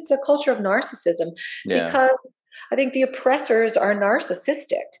 and it's a culture of narcissism, Yeah. because I think the oppressors are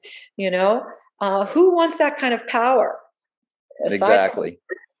narcissistic. Who wants that kind of power aside from Exactly.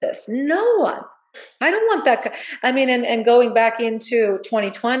 this? No one. I don't want that. I mean, and going back into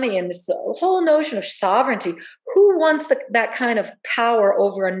 2020 and this whole notion of sovereignty, who wants that kind of power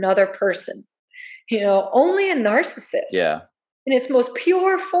over another person? Only a narcissist Yeah. in its most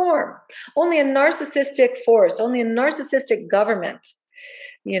pure form, only a narcissistic force, only a narcissistic government,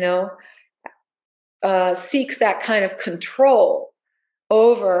 you know, seeks that kind of control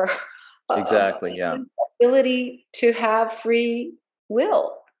over Exactly. Yeah. ability to have free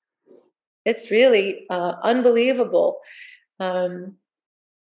will. It's really unbelievable. Um,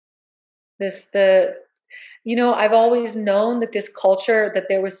 this the I've always known that this culture, that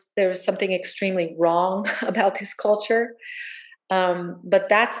there was something extremely wrong about this culture. But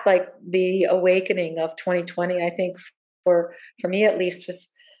that's like the awakening of 2020. I think for me at least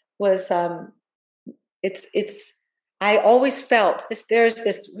was it's I always felt this. There's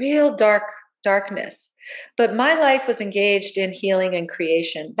this real darkness, but my life was engaged in healing and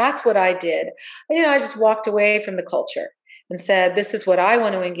creation. That's what I did. I just walked away from the culture and said, this is what I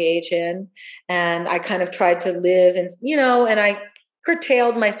want to engage in. And I kind of tried to live, and I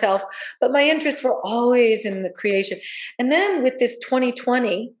curtailed myself, but my interests were always in the creation. And then with this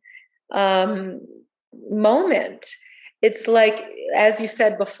 2020 um, moment, it's like, as you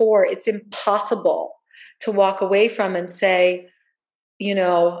said before, it's impossible to walk away from and say,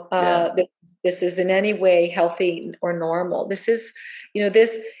 Yeah. this is in any way healthy or normal. This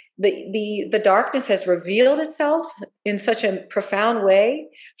the darkness has revealed itself in such a profound way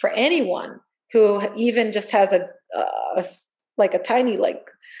for anyone who even just has a like a tiny, like,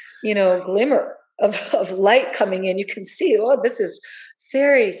 glimmer of light coming in. You can see, oh, this is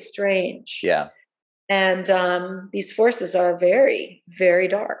very strange. Yeah. And these forces are very, very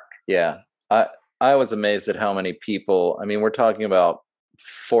dark. Yeah. I was amazed at how many people, I mean, we're talking about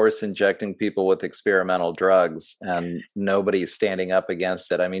force injecting people with experimental drugs and nobody's standing up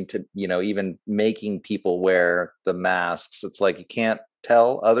against it. I mean, to, even making people wear the masks, it's like you can't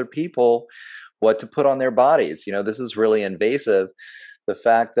tell other people what to put on their bodies. This is really invasive. The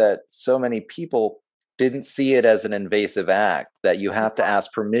fact that so many people didn't see it as an invasive act that you have to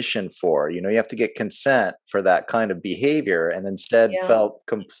ask permission for, you have to get consent for that kind of behavior, and instead Yeah. felt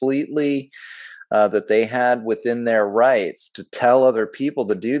completely that they had within their rights to tell other people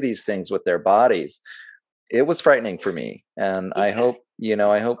to do these things with their bodies. It was frightening for me, and Yes.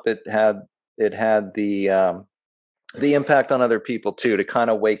 I hope it had the impact on other people too, to kind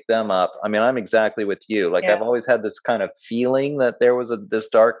of wake them up. I mean, I'm exactly with you. Like, Yeah. I've always had this kind of feeling that there was this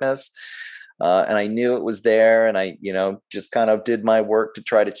darkness, and I knew it was there, and I, just kind of did my work to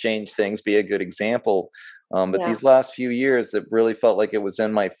try to change things, be a good example. But these last few years, it really felt like it was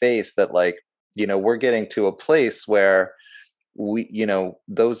in my face that, like, we're getting to a place where we,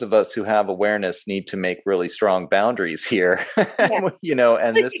 those of us who have awareness need to make really strong boundaries here. Yeah.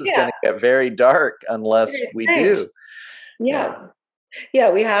 And this is Yeah. going to get very dark unless Very we strange. do. Yeah.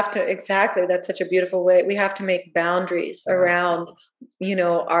 Yeah, we have to, exactly. That's such a beautiful way. We have to make boundaries around,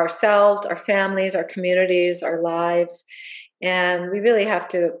 ourselves, our families, our communities, our lives. And we really have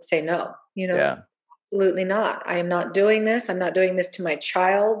to say no, Yeah. absolutely not. I am not doing this. I'm not doing this to my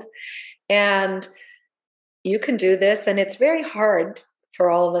child. And you can do this. And it's very hard for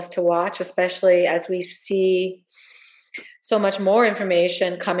all of us to watch, especially as we see so much more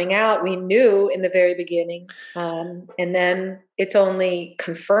information coming out. We knew in the very beginning, and then it's only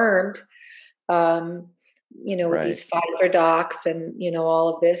confirmed. Um, with Right. these Pfizer docs and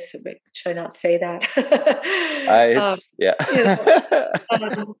all of this. Should I not say that? It's yeah. you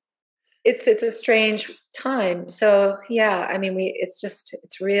know, um, it's a strange time. So yeah, I mean,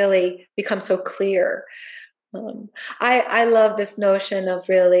 it's really become so clear. um, I love this notion of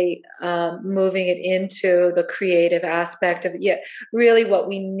really moving it into the creative aspect of, yeah, really what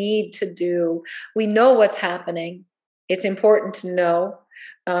we need to do. We know what's happening. It's important to know.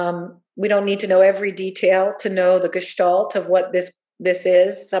 We don't need to know every detail to know the gestalt of what this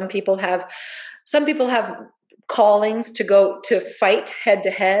is. Some people have callings to go to fight head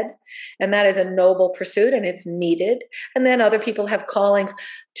to head, and that is a noble pursuit and it's needed. And then other people have callings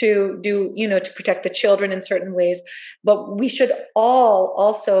to do, to protect the children in certain ways. But we should all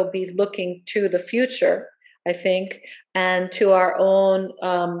also be looking to the future, I think, and to our own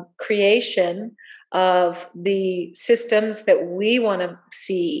creation of the systems that we want to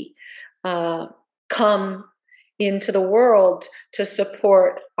see come into the world to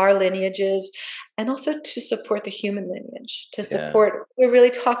support our lineages, and also to support the human lineage, to Yeah. support, we're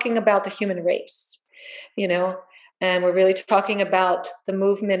really talking about the human race, you know, and we're really talking about the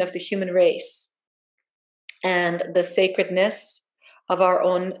movement of the human race and the sacredness of our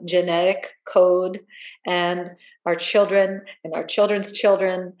own genetic code, and our children and our children's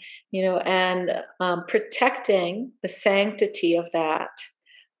children, and protecting the sanctity of that.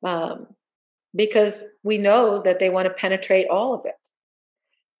 Um, because we know that they want to penetrate all of it.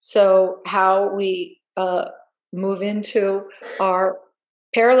 So, how we move into our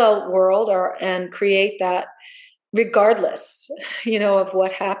parallel world and create that, regardless, of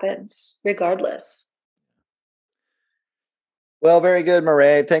what happens, regardless. Well, very good,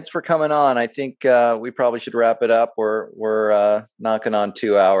 Mare. Thanks for coming on. I think we probably should wrap it up. We're knocking on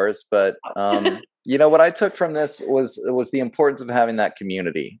 2 hours, but what I took from this was the importance of having that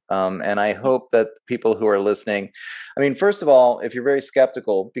community. And I hope that people who are listening, I mean, first of all, if you're very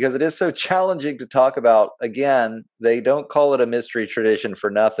skeptical, because it is so challenging to talk about, again, they don't call it a mystery tradition for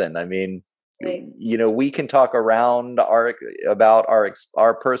nothing. I mean, Right. we can talk around about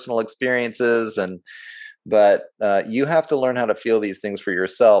our personal experiences, but you have to learn how to feel these things for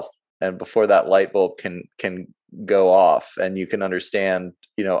yourself, and before that light bulb can go off and you can understand,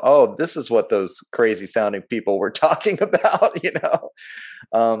 oh, this is what those crazy sounding people were talking about.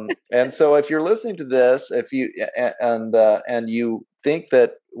 And so if you're listening to this, if you and you think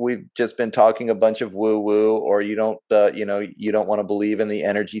that we've just been talking a bunch of woo woo, or you don't you don't want to believe in the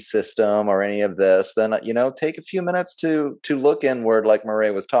energy system or any of this, then take a few minutes to look inward, like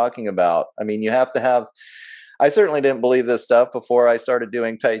Murray was talking about. I mean, you have to have, I certainly didn't believe this stuff before I started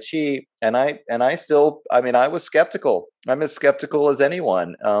doing Tai Chi, and I still, I mean, I was skeptical. I'm as skeptical as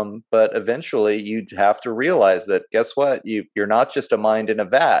anyone. But eventually, you have to realize that, guess what? You're not just a mind in a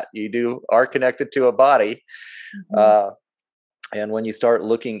vat. You are connected to a body. Mm-hmm. And when you start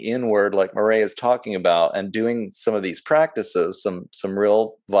looking inward, like Mare is talking about, and doing some of these practices, some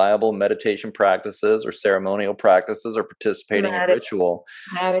real viable meditation practices or ceremonial practices or participating in ritual,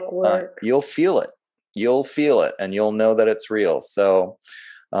 work. You'll feel it. You'll feel it, and you'll know that it's real. So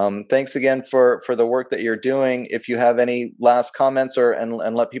thanks again for the work that you're doing. If you have any last comments and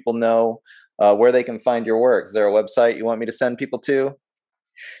let people know where they can find your work. Is there a website you want me to send people to?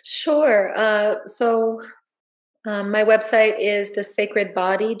 Sure. My website is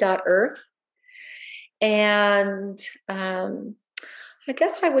thesacredbody.earth. And I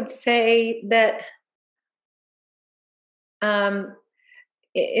guess I would say that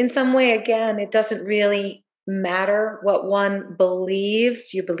in some way, again, it doesn't really matter what one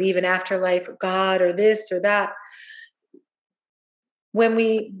believes. You believe in afterlife or God or this or that.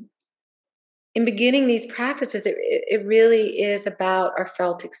 In beginning these practices, it really is about our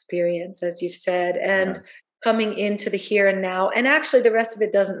felt experience, as you've said, and coming into the here and now. And actually, the rest of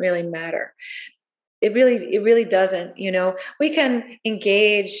it doesn't really matter. It really doesn't. We can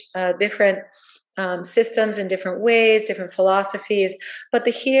engage different systems in different ways, different philosophies, but the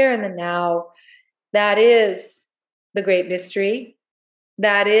here and the now, that is the great mystery.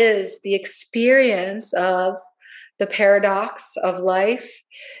 That is the experience of the paradox of life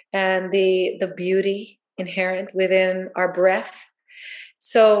and the beauty inherent within our breath.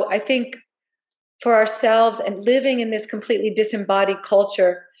 So I think for ourselves, and living in this completely disembodied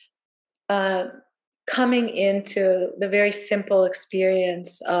culture, coming into the very simple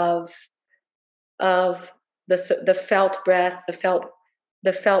experience of the felt breath,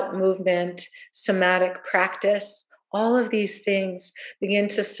 the felt movement, somatic practice, all of these things begin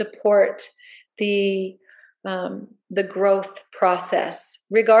to support the growth process,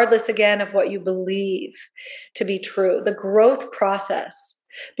 regardless, again, of what you believe to be true. The growth process,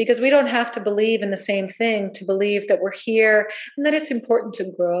 because we don't have to believe in the same thing to believe that we're here and that it's important to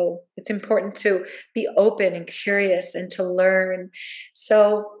grow. It's important to be open and curious and to learn.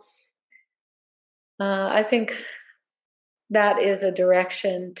 So I think that is a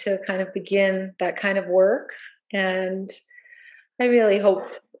direction to kind of begin that kind of work. And I really hope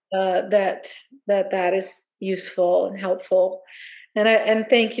that is useful and helpful. And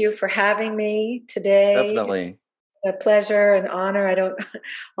thank you for having me today. Definitely. It's a pleasure and honor. I don't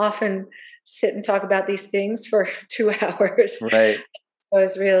often sit and talk about these things for 2 hours. Right. So it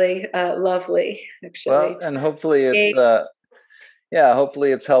was really lovely, actually. Well, and hopefully it's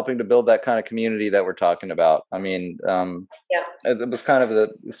hopefully it's helping to build that kind of community that we're talking about. I mean, it was kind of it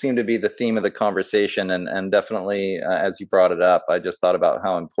seemed to be the theme of the conversation, and definitely as you brought it up, I just thought about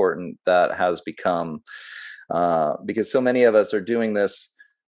how important that has become, because so many of us are doing this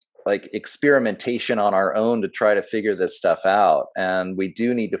like experimentation on our own to try to figure this stuff out, and we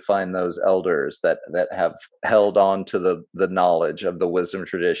do need to find those elders that have held on to the knowledge of the wisdom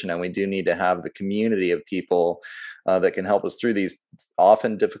tradition, and we do need to have the community of people that can help us through these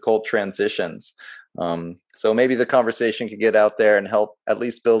often difficult transitions. So maybe the conversation could get out there and help at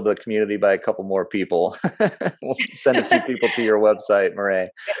least build the community by a couple more people. We'll send a few people to your website, Mare.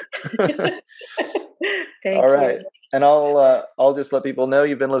 Thank All right. you. And I'll just let people know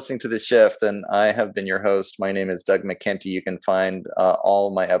you've been listening to The Shift, and I have been your host. My name is Doug McKenty. You can find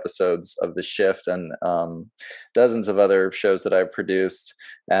all my episodes of The Shift and dozens of other shows that I've produced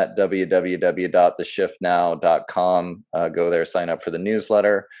at www.theshiftnow.com. Go there, sign up for the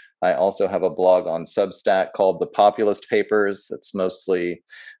newsletter. I also have a blog on Substack called The Populist Papers. It's mostly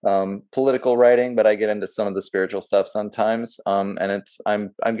political writing, but I get into some of the spiritual stuff sometimes. And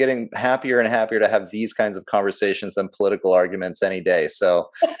I'm getting happier and happier to have these kinds of conversations than political arguments any day. So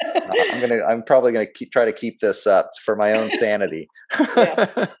I'm probably gonna try to keep this up for my own sanity.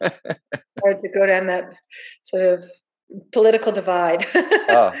 Hard to go down that sort of political divide.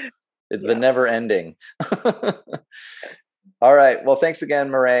 The never ending. All right. Well, thanks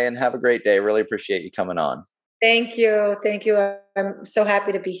again, Mare, and have a great day. Really appreciate you coming on. Thank you. Thank you. I'm so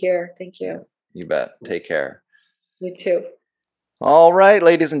happy to be here. Thank you. You bet. Take care. You too. All right,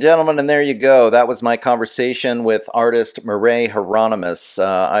 ladies and gentlemen, and there you go. That was my conversation with artist Mare Heironimus.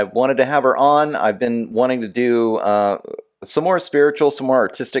 I wanted to have her on. I've been wanting to do some more spiritual, some more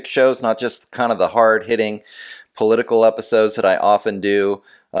artistic shows, not just kind of the hard-hitting political episodes that I often do.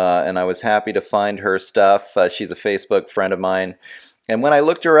 And I was happy to find her stuff. She's a Facebook friend of mine. And when I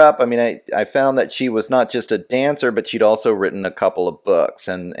looked her up, I mean, I found that she was not just a dancer, but she'd also written a couple of books.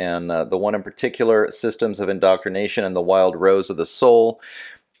 And the one in particular, Systems of Indoctrination and the Wild Rose of the Soul,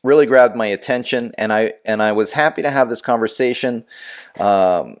 really grabbed my attention. And I was happy to have this conversation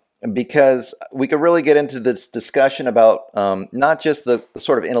because we could really get into this discussion about not just the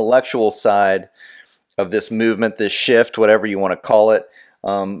sort of intellectual side of this movement, this shift, whatever you want to call it,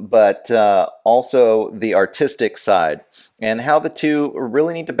 but also the artistic side, and how the two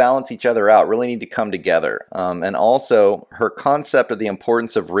really need to balance each other out, really need to come together. And also her concept of the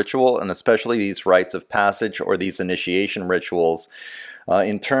importance of ritual, and especially these rites of passage or these initiation rituals,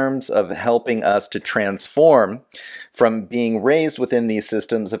 in terms of helping us to transform from being raised within these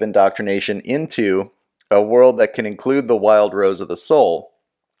systems of indoctrination into a world that can include the wild rose of the soul.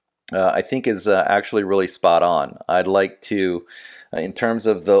 I think is actually really spot on. I'd like to, in terms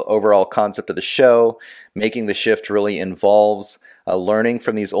of the overall concept of the show, making the shift really involves learning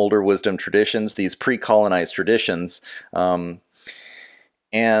from these older wisdom traditions, these pre-colonized traditions, and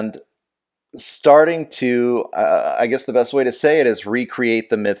starting to, I guess the best way to say it is recreate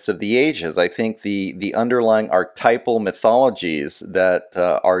the myths of the ages. I think the underlying archetypal mythologies that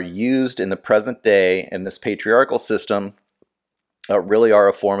are used in the present day in this patriarchal system really are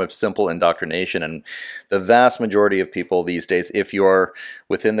a form of simple indoctrination. And the vast majority of people these days, if you're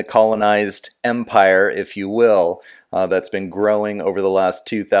within the colonized empire, if you will, that's been growing over the last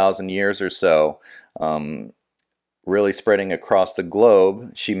 2,000 years or so, really spreading across the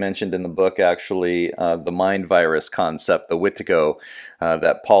globe. She mentioned in the book, actually, the mind virus concept, the Wittigo,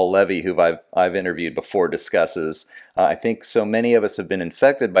 that Paul Levy, who I've interviewed before, discusses. I think so many of us have been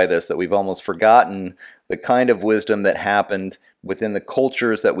infected by this that we've almost forgotten the kind of wisdom that happened within the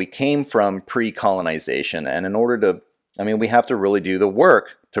cultures that we came from pre-colonization. And in order to, I mean, we have to really do the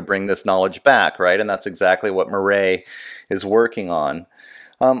work to bring this knowledge back, right? And that's exactly what Mare is working on.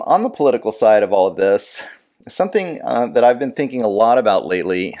 On the political side of all of this, something that I've been thinking a lot about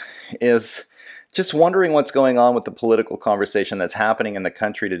lately is just wondering what's going on with the political conversation that's happening in the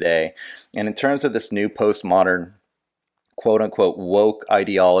country today. And in terms of this new postmodern, quote-unquote, woke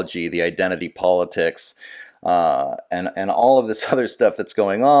ideology, the identity politics, and all of this other stuff that's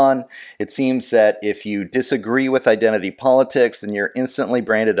going on, it seems that if you disagree with identity politics, then you're instantly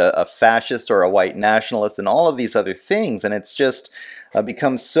branded a fascist or a white nationalist and all of these other things. And it's just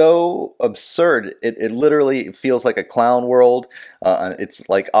becomes so absurd. It literally feels like a clown world. It's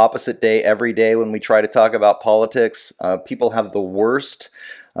like opposite day every day when we try to talk about politics. People have the worst.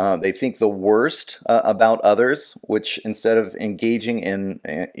 They think the worst about others, which instead of engaging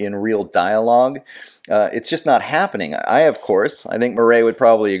in real dialogue, it's just not happening. Of course, I think Mare would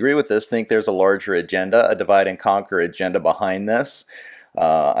probably agree with this, think there's a larger agenda, a divide and conquer agenda behind this.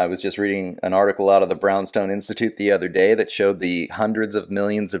 I was just reading an article out of the Brownstone Institute the other day that showed the hundreds of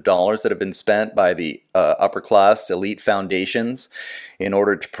millions of dollars that have been spent by the upper class elite foundations in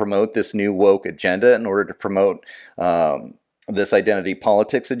order to promote this new woke agenda, in order to promote this identity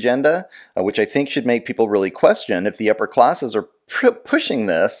politics agenda, which I think should make people really question if the upper classes are pushing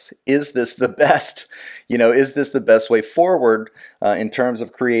this. Is this the best? Is this the best way forward in terms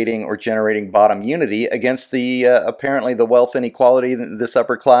of creating or generating bottom unity against the apparently the wealth inequality this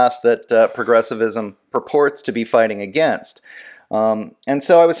upper class that progressivism purports to be fighting against? And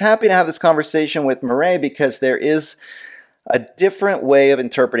so I was happy to have this conversation with Mare because there is a different way of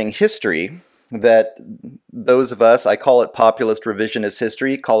interpreting history that those of us, I call it populist revisionist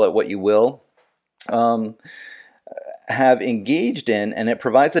history, call it what you will, have engaged in, and it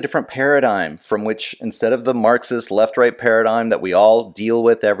provides a different paradigm from which, instead of the Marxist left-right paradigm that we all deal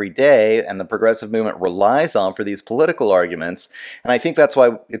with every day and the progressive movement relies on for these political arguments. And I think that's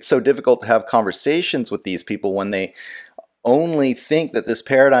why it's so difficult to have conversations with these people when they only think that this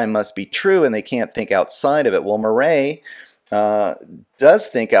paradigm must be true and they can't think outside of it. Well, Mare does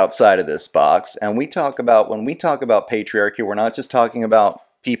think outside of this box, and when we talk about patriarchy, we're not just talking about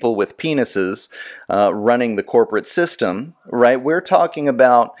people with penises running the corporate system, right? We're talking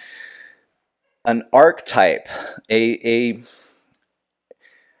about an archetype, a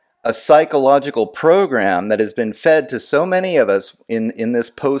psychological program that has been fed to so many of us in this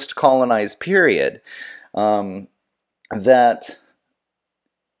post-colonized period that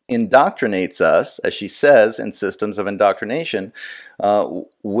indoctrinates us, as she says, in systems of indoctrination,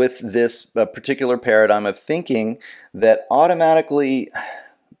 with this particular paradigm of thinking that automatically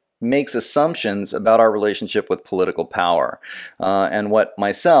makes assumptions about our relationship with political power. And what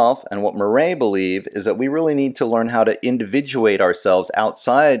myself and what Mare believe is that we really need to learn how to individuate ourselves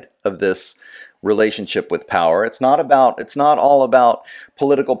outside of this relationship with power. It's not all about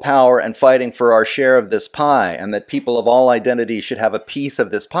political power and fighting for our share of this pie, and that people of all identities should have a piece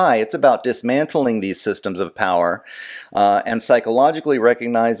of this pie. It's about dismantling these systems of power and psychologically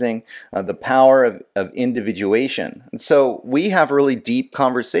recognizing the power of individuation. And so we have really deep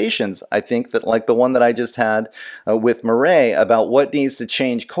conversations, I think, that like the one that I just had with Mare, about what needs to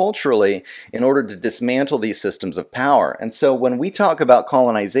change culturally in order to dismantle these systems of power. And so when we talk about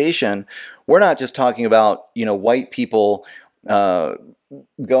colonization, we're not just talking about, white people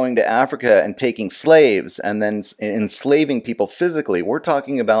going to Africa and taking slaves and then enslaving people physically. We're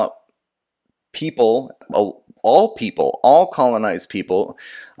talking about people, all colonized people,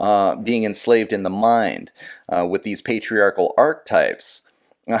 being enslaved in the mind with these patriarchal archetypes.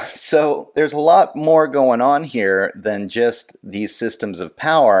 So there's a lot more going on here than just these systems of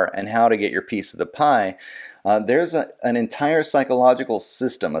power and how to get your piece of the pie. There's an entire psychological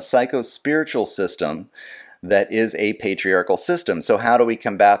system, a psycho-spiritual system that is a patriarchal system. So how do we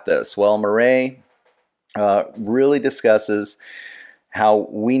combat this? Well, Mare really discusses how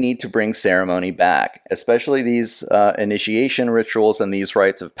we need to bring ceremony back, especially these initiation rituals and these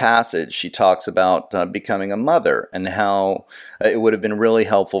rites of passage. She talks about becoming a mother and how it would have been really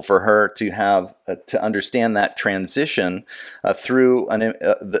helpful for her to have to understand that transition through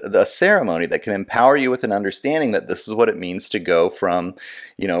the ceremony that can empower you with an understanding that this is what it means to go from,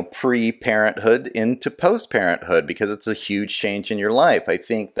 pre-parenthood into post-parenthood, because it's a huge change in your life. I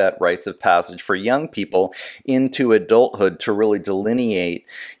think that rites of passage for young people into adulthood to really delineate,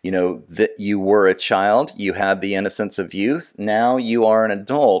 that you were a child, you had the innocence of youth, now you are an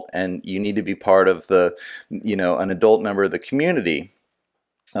adult, and you need to be part of an adult member of the community.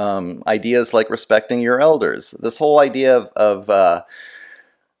 Ideas like respecting your elders, this whole idea of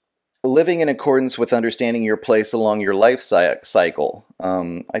living in accordance with understanding your place along your life cycle.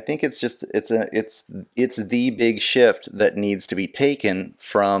 I think it's the big shift that needs to be taken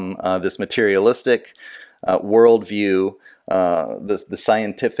from this materialistic worldview, the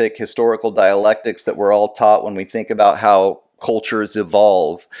scientific historical dialectics that we're all taught when we think about how cultures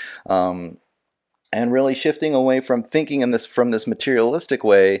evolve. And really shifting away from thinking from this materialistic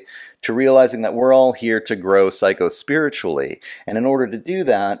way to realizing that we're all here to grow psycho-spiritually. And in order to do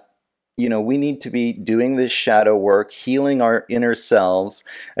that, we need to be doing this shadow work, healing our inner selves,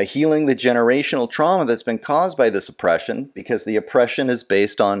 healing the generational trauma that's been caused by this oppression, because the oppression is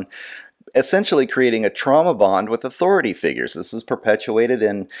based on essentially creating a trauma bond with authority figures. This is perpetuated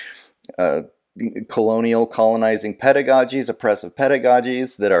in colonizing pedagogies, oppressive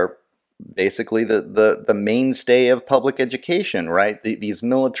pedagogies that are basically the mainstay of public education, right? These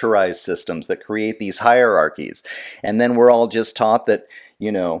militarized systems that create these hierarchies. And then we're all just taught that,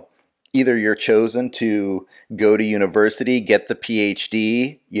 either you're chosen to go to university, get the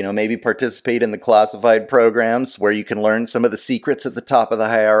PhD, maybe participate in the classified programs where you can learn some of the secrets at the top of the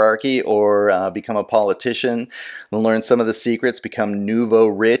hierarchy, or become a politician and learn some of the secrets, become nouveau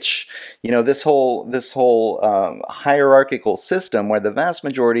rich. This whole hierarchical system where the vast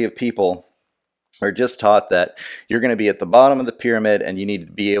majority of people are just taught that you're going to be at the bottom of the pyramid and you need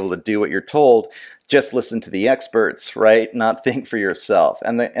to be able to do what you're told. Just listen to the experts, right? Not think for yourself.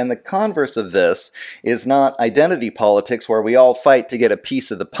 And the converse of this is not identity politics where we all fight to get a piece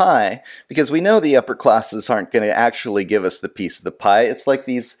of the pie, because we know the upper classes aren't going to actually give us the piece of the pie. It's like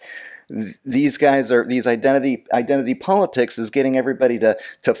these identity politics is getting everybody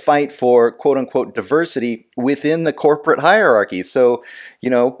to fight for quote unquote diversity within the corporate hierarchy. So,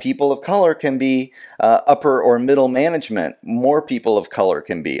 people of color can be upper or middle management. More people of color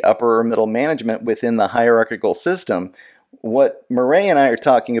can be upper or middle management within the hierarchical system. What Mare and I are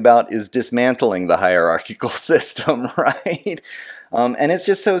talking about is dismantling the hierarchical system, right? And it's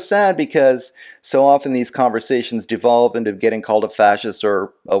just so sad because so often these conversations devolve into getting called a fascist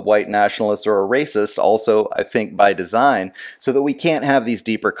or a white nationalist or a racist, also, I think, by design, so that we can't have these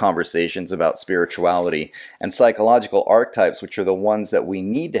deeper conversations about spirituality and psychological archetypes, which are the ones that we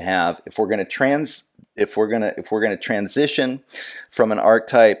need to have if we're going to transition from an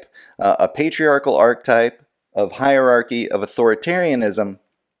archetype, a patriarchal archetype of hierarchy, of authoritarianism,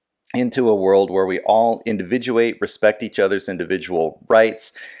 into a world where we all individuate, respect each other's individual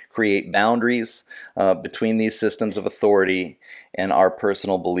rights, create boundaries between these systems of authority and our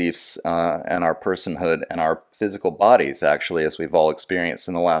personal beliefs and our personhood and our physical bodies, actually, as we've all experienced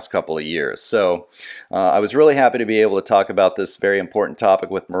in the last couple of years. So I was really happy to be able to talk about this very important topic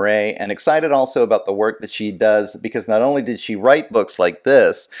with Mare, and excited also about the work that she does, because not only did she write books like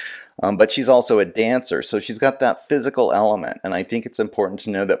this, but she's also a dancer, so she's got that physical element. And I think it's important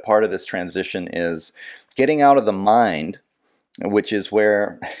to know that part of this transition is getting out of the mind, which is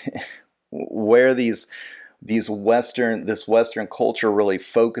where where this Western culture really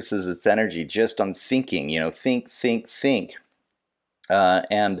focuses its energy just on thinking, think,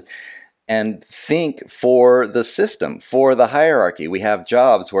 and think for the system, for the hierarchy. We have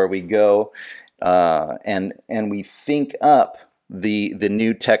jobs where we go and we think up the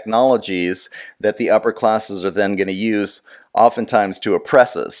new technologies that the upper classes are then going to use, oftentimes to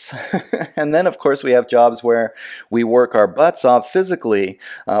oppress us. And then, of course, we have jobs where we work our butts off physically,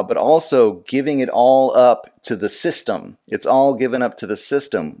 but also giving it all up to the system. It's all given up to the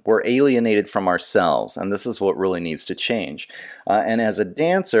system. We're alienated from ourselves, and this is what really needs to change. And as a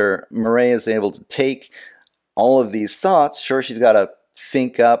dancer, Mare is able to take all of these thoughts. Sure, she's got to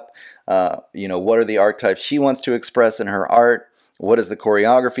think up, what are the archetypes she wants to express in her art? What is the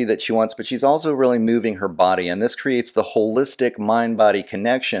choreography that she wants? But she's also really moving her body, and this creates the holistic mind-body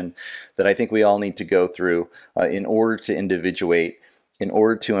connection that I think we all need to go through in order to individuate, in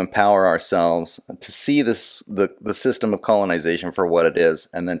order to empower ourselves, to see the system of colonization for what it is,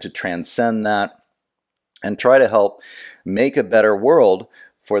 and then to transcend that and try to help make a better world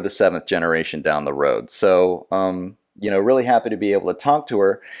for the seventh generation down the road. So, really happy to be able to talk to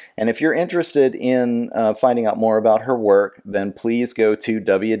her. And if you're interested in finding out more about her work, then please go to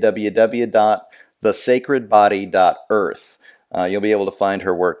www.thesacredbody.earth. You'll be able to find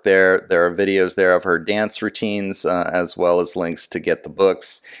her work there. There are videos there of her dance routines, as well as links to get the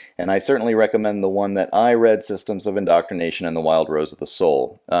books. And I certainly recommend the one that I read, Systems of Indoctrination and the Wild Rose of the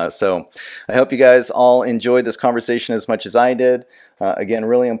Soul. So I hope you guys all enjoyed this conversation as much as I did. Again,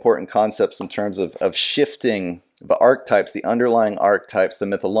 really important concepts in terms of shifting the archetypes, the underlying archetypes, the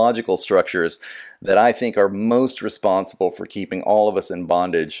mythological structures that I think are most responsible for keeping all of us in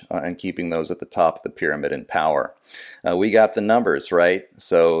bondage and keeping those at the top of the pyramid in power. We got the numbers, right?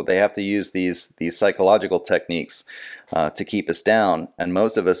 So they have to use these psychological techniques to keep us down. And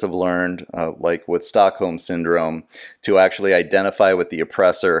most of us have learned, like with Stockholm Syndrome, to actually identify with the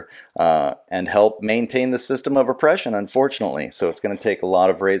oppressor and help maintain the system of oppression, unfortunately. So it's going to take a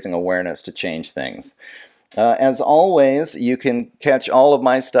lot of raising awareness to change things. As always, you can catch all of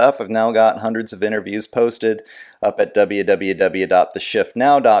my stuff. I've now got hundreds of interviews posted up at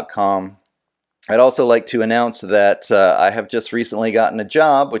www.theshiftnow.com. I'd also like to announce that I have just recently gotten a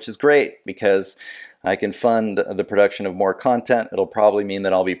job, which is great because I can fund the production of more content. It'll probably mean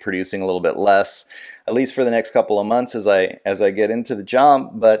that I'll be producing a little bit less, at least for the next couple of months as I get into the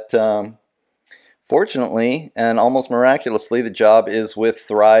job. But fortunately, and almost miraculously, the job is with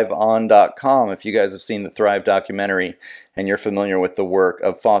ThriveOn.com. If you guys have seen the Thrive documentary and you're familiar with the work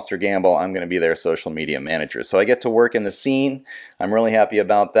of Foster Gamble, I'm going to be their social media manager. So I get to work in the scene. I'm really happy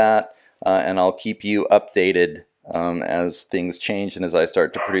about that, and I'll keep you updated as things change and as I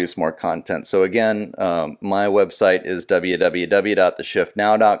start to produce more content. So again, my website is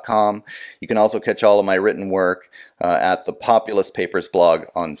www.theshiftnow.com. You can also catch all of my written work at the Populist Papers blog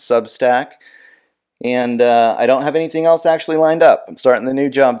on Substack. And I don't have anything else actually lined up. I'm starting the new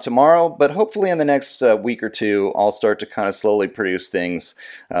job tomorrow, but hopefully in the next week or two, I'll start to kind of slowly produce things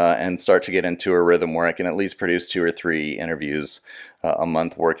and start to get into a rhythm where I can at least produce 2 or 3 interviews a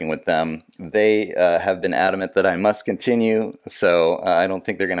month working with them. They have been adamant that I must continue, so I don't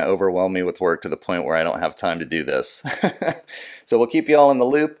think they're going to overwhelm me with work to the point where I don't have time to do this. So we'll keep you all in the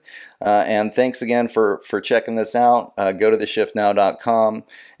loop. And thanks again for checking this out. Go to theshiftnow.com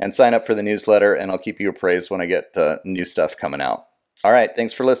and sign up for the newsletter, and I'll keep you appraised when I get new stuff coming out. All right,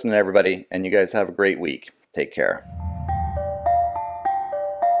 thanks for listening, everybody, and you guys have a great week. Take care.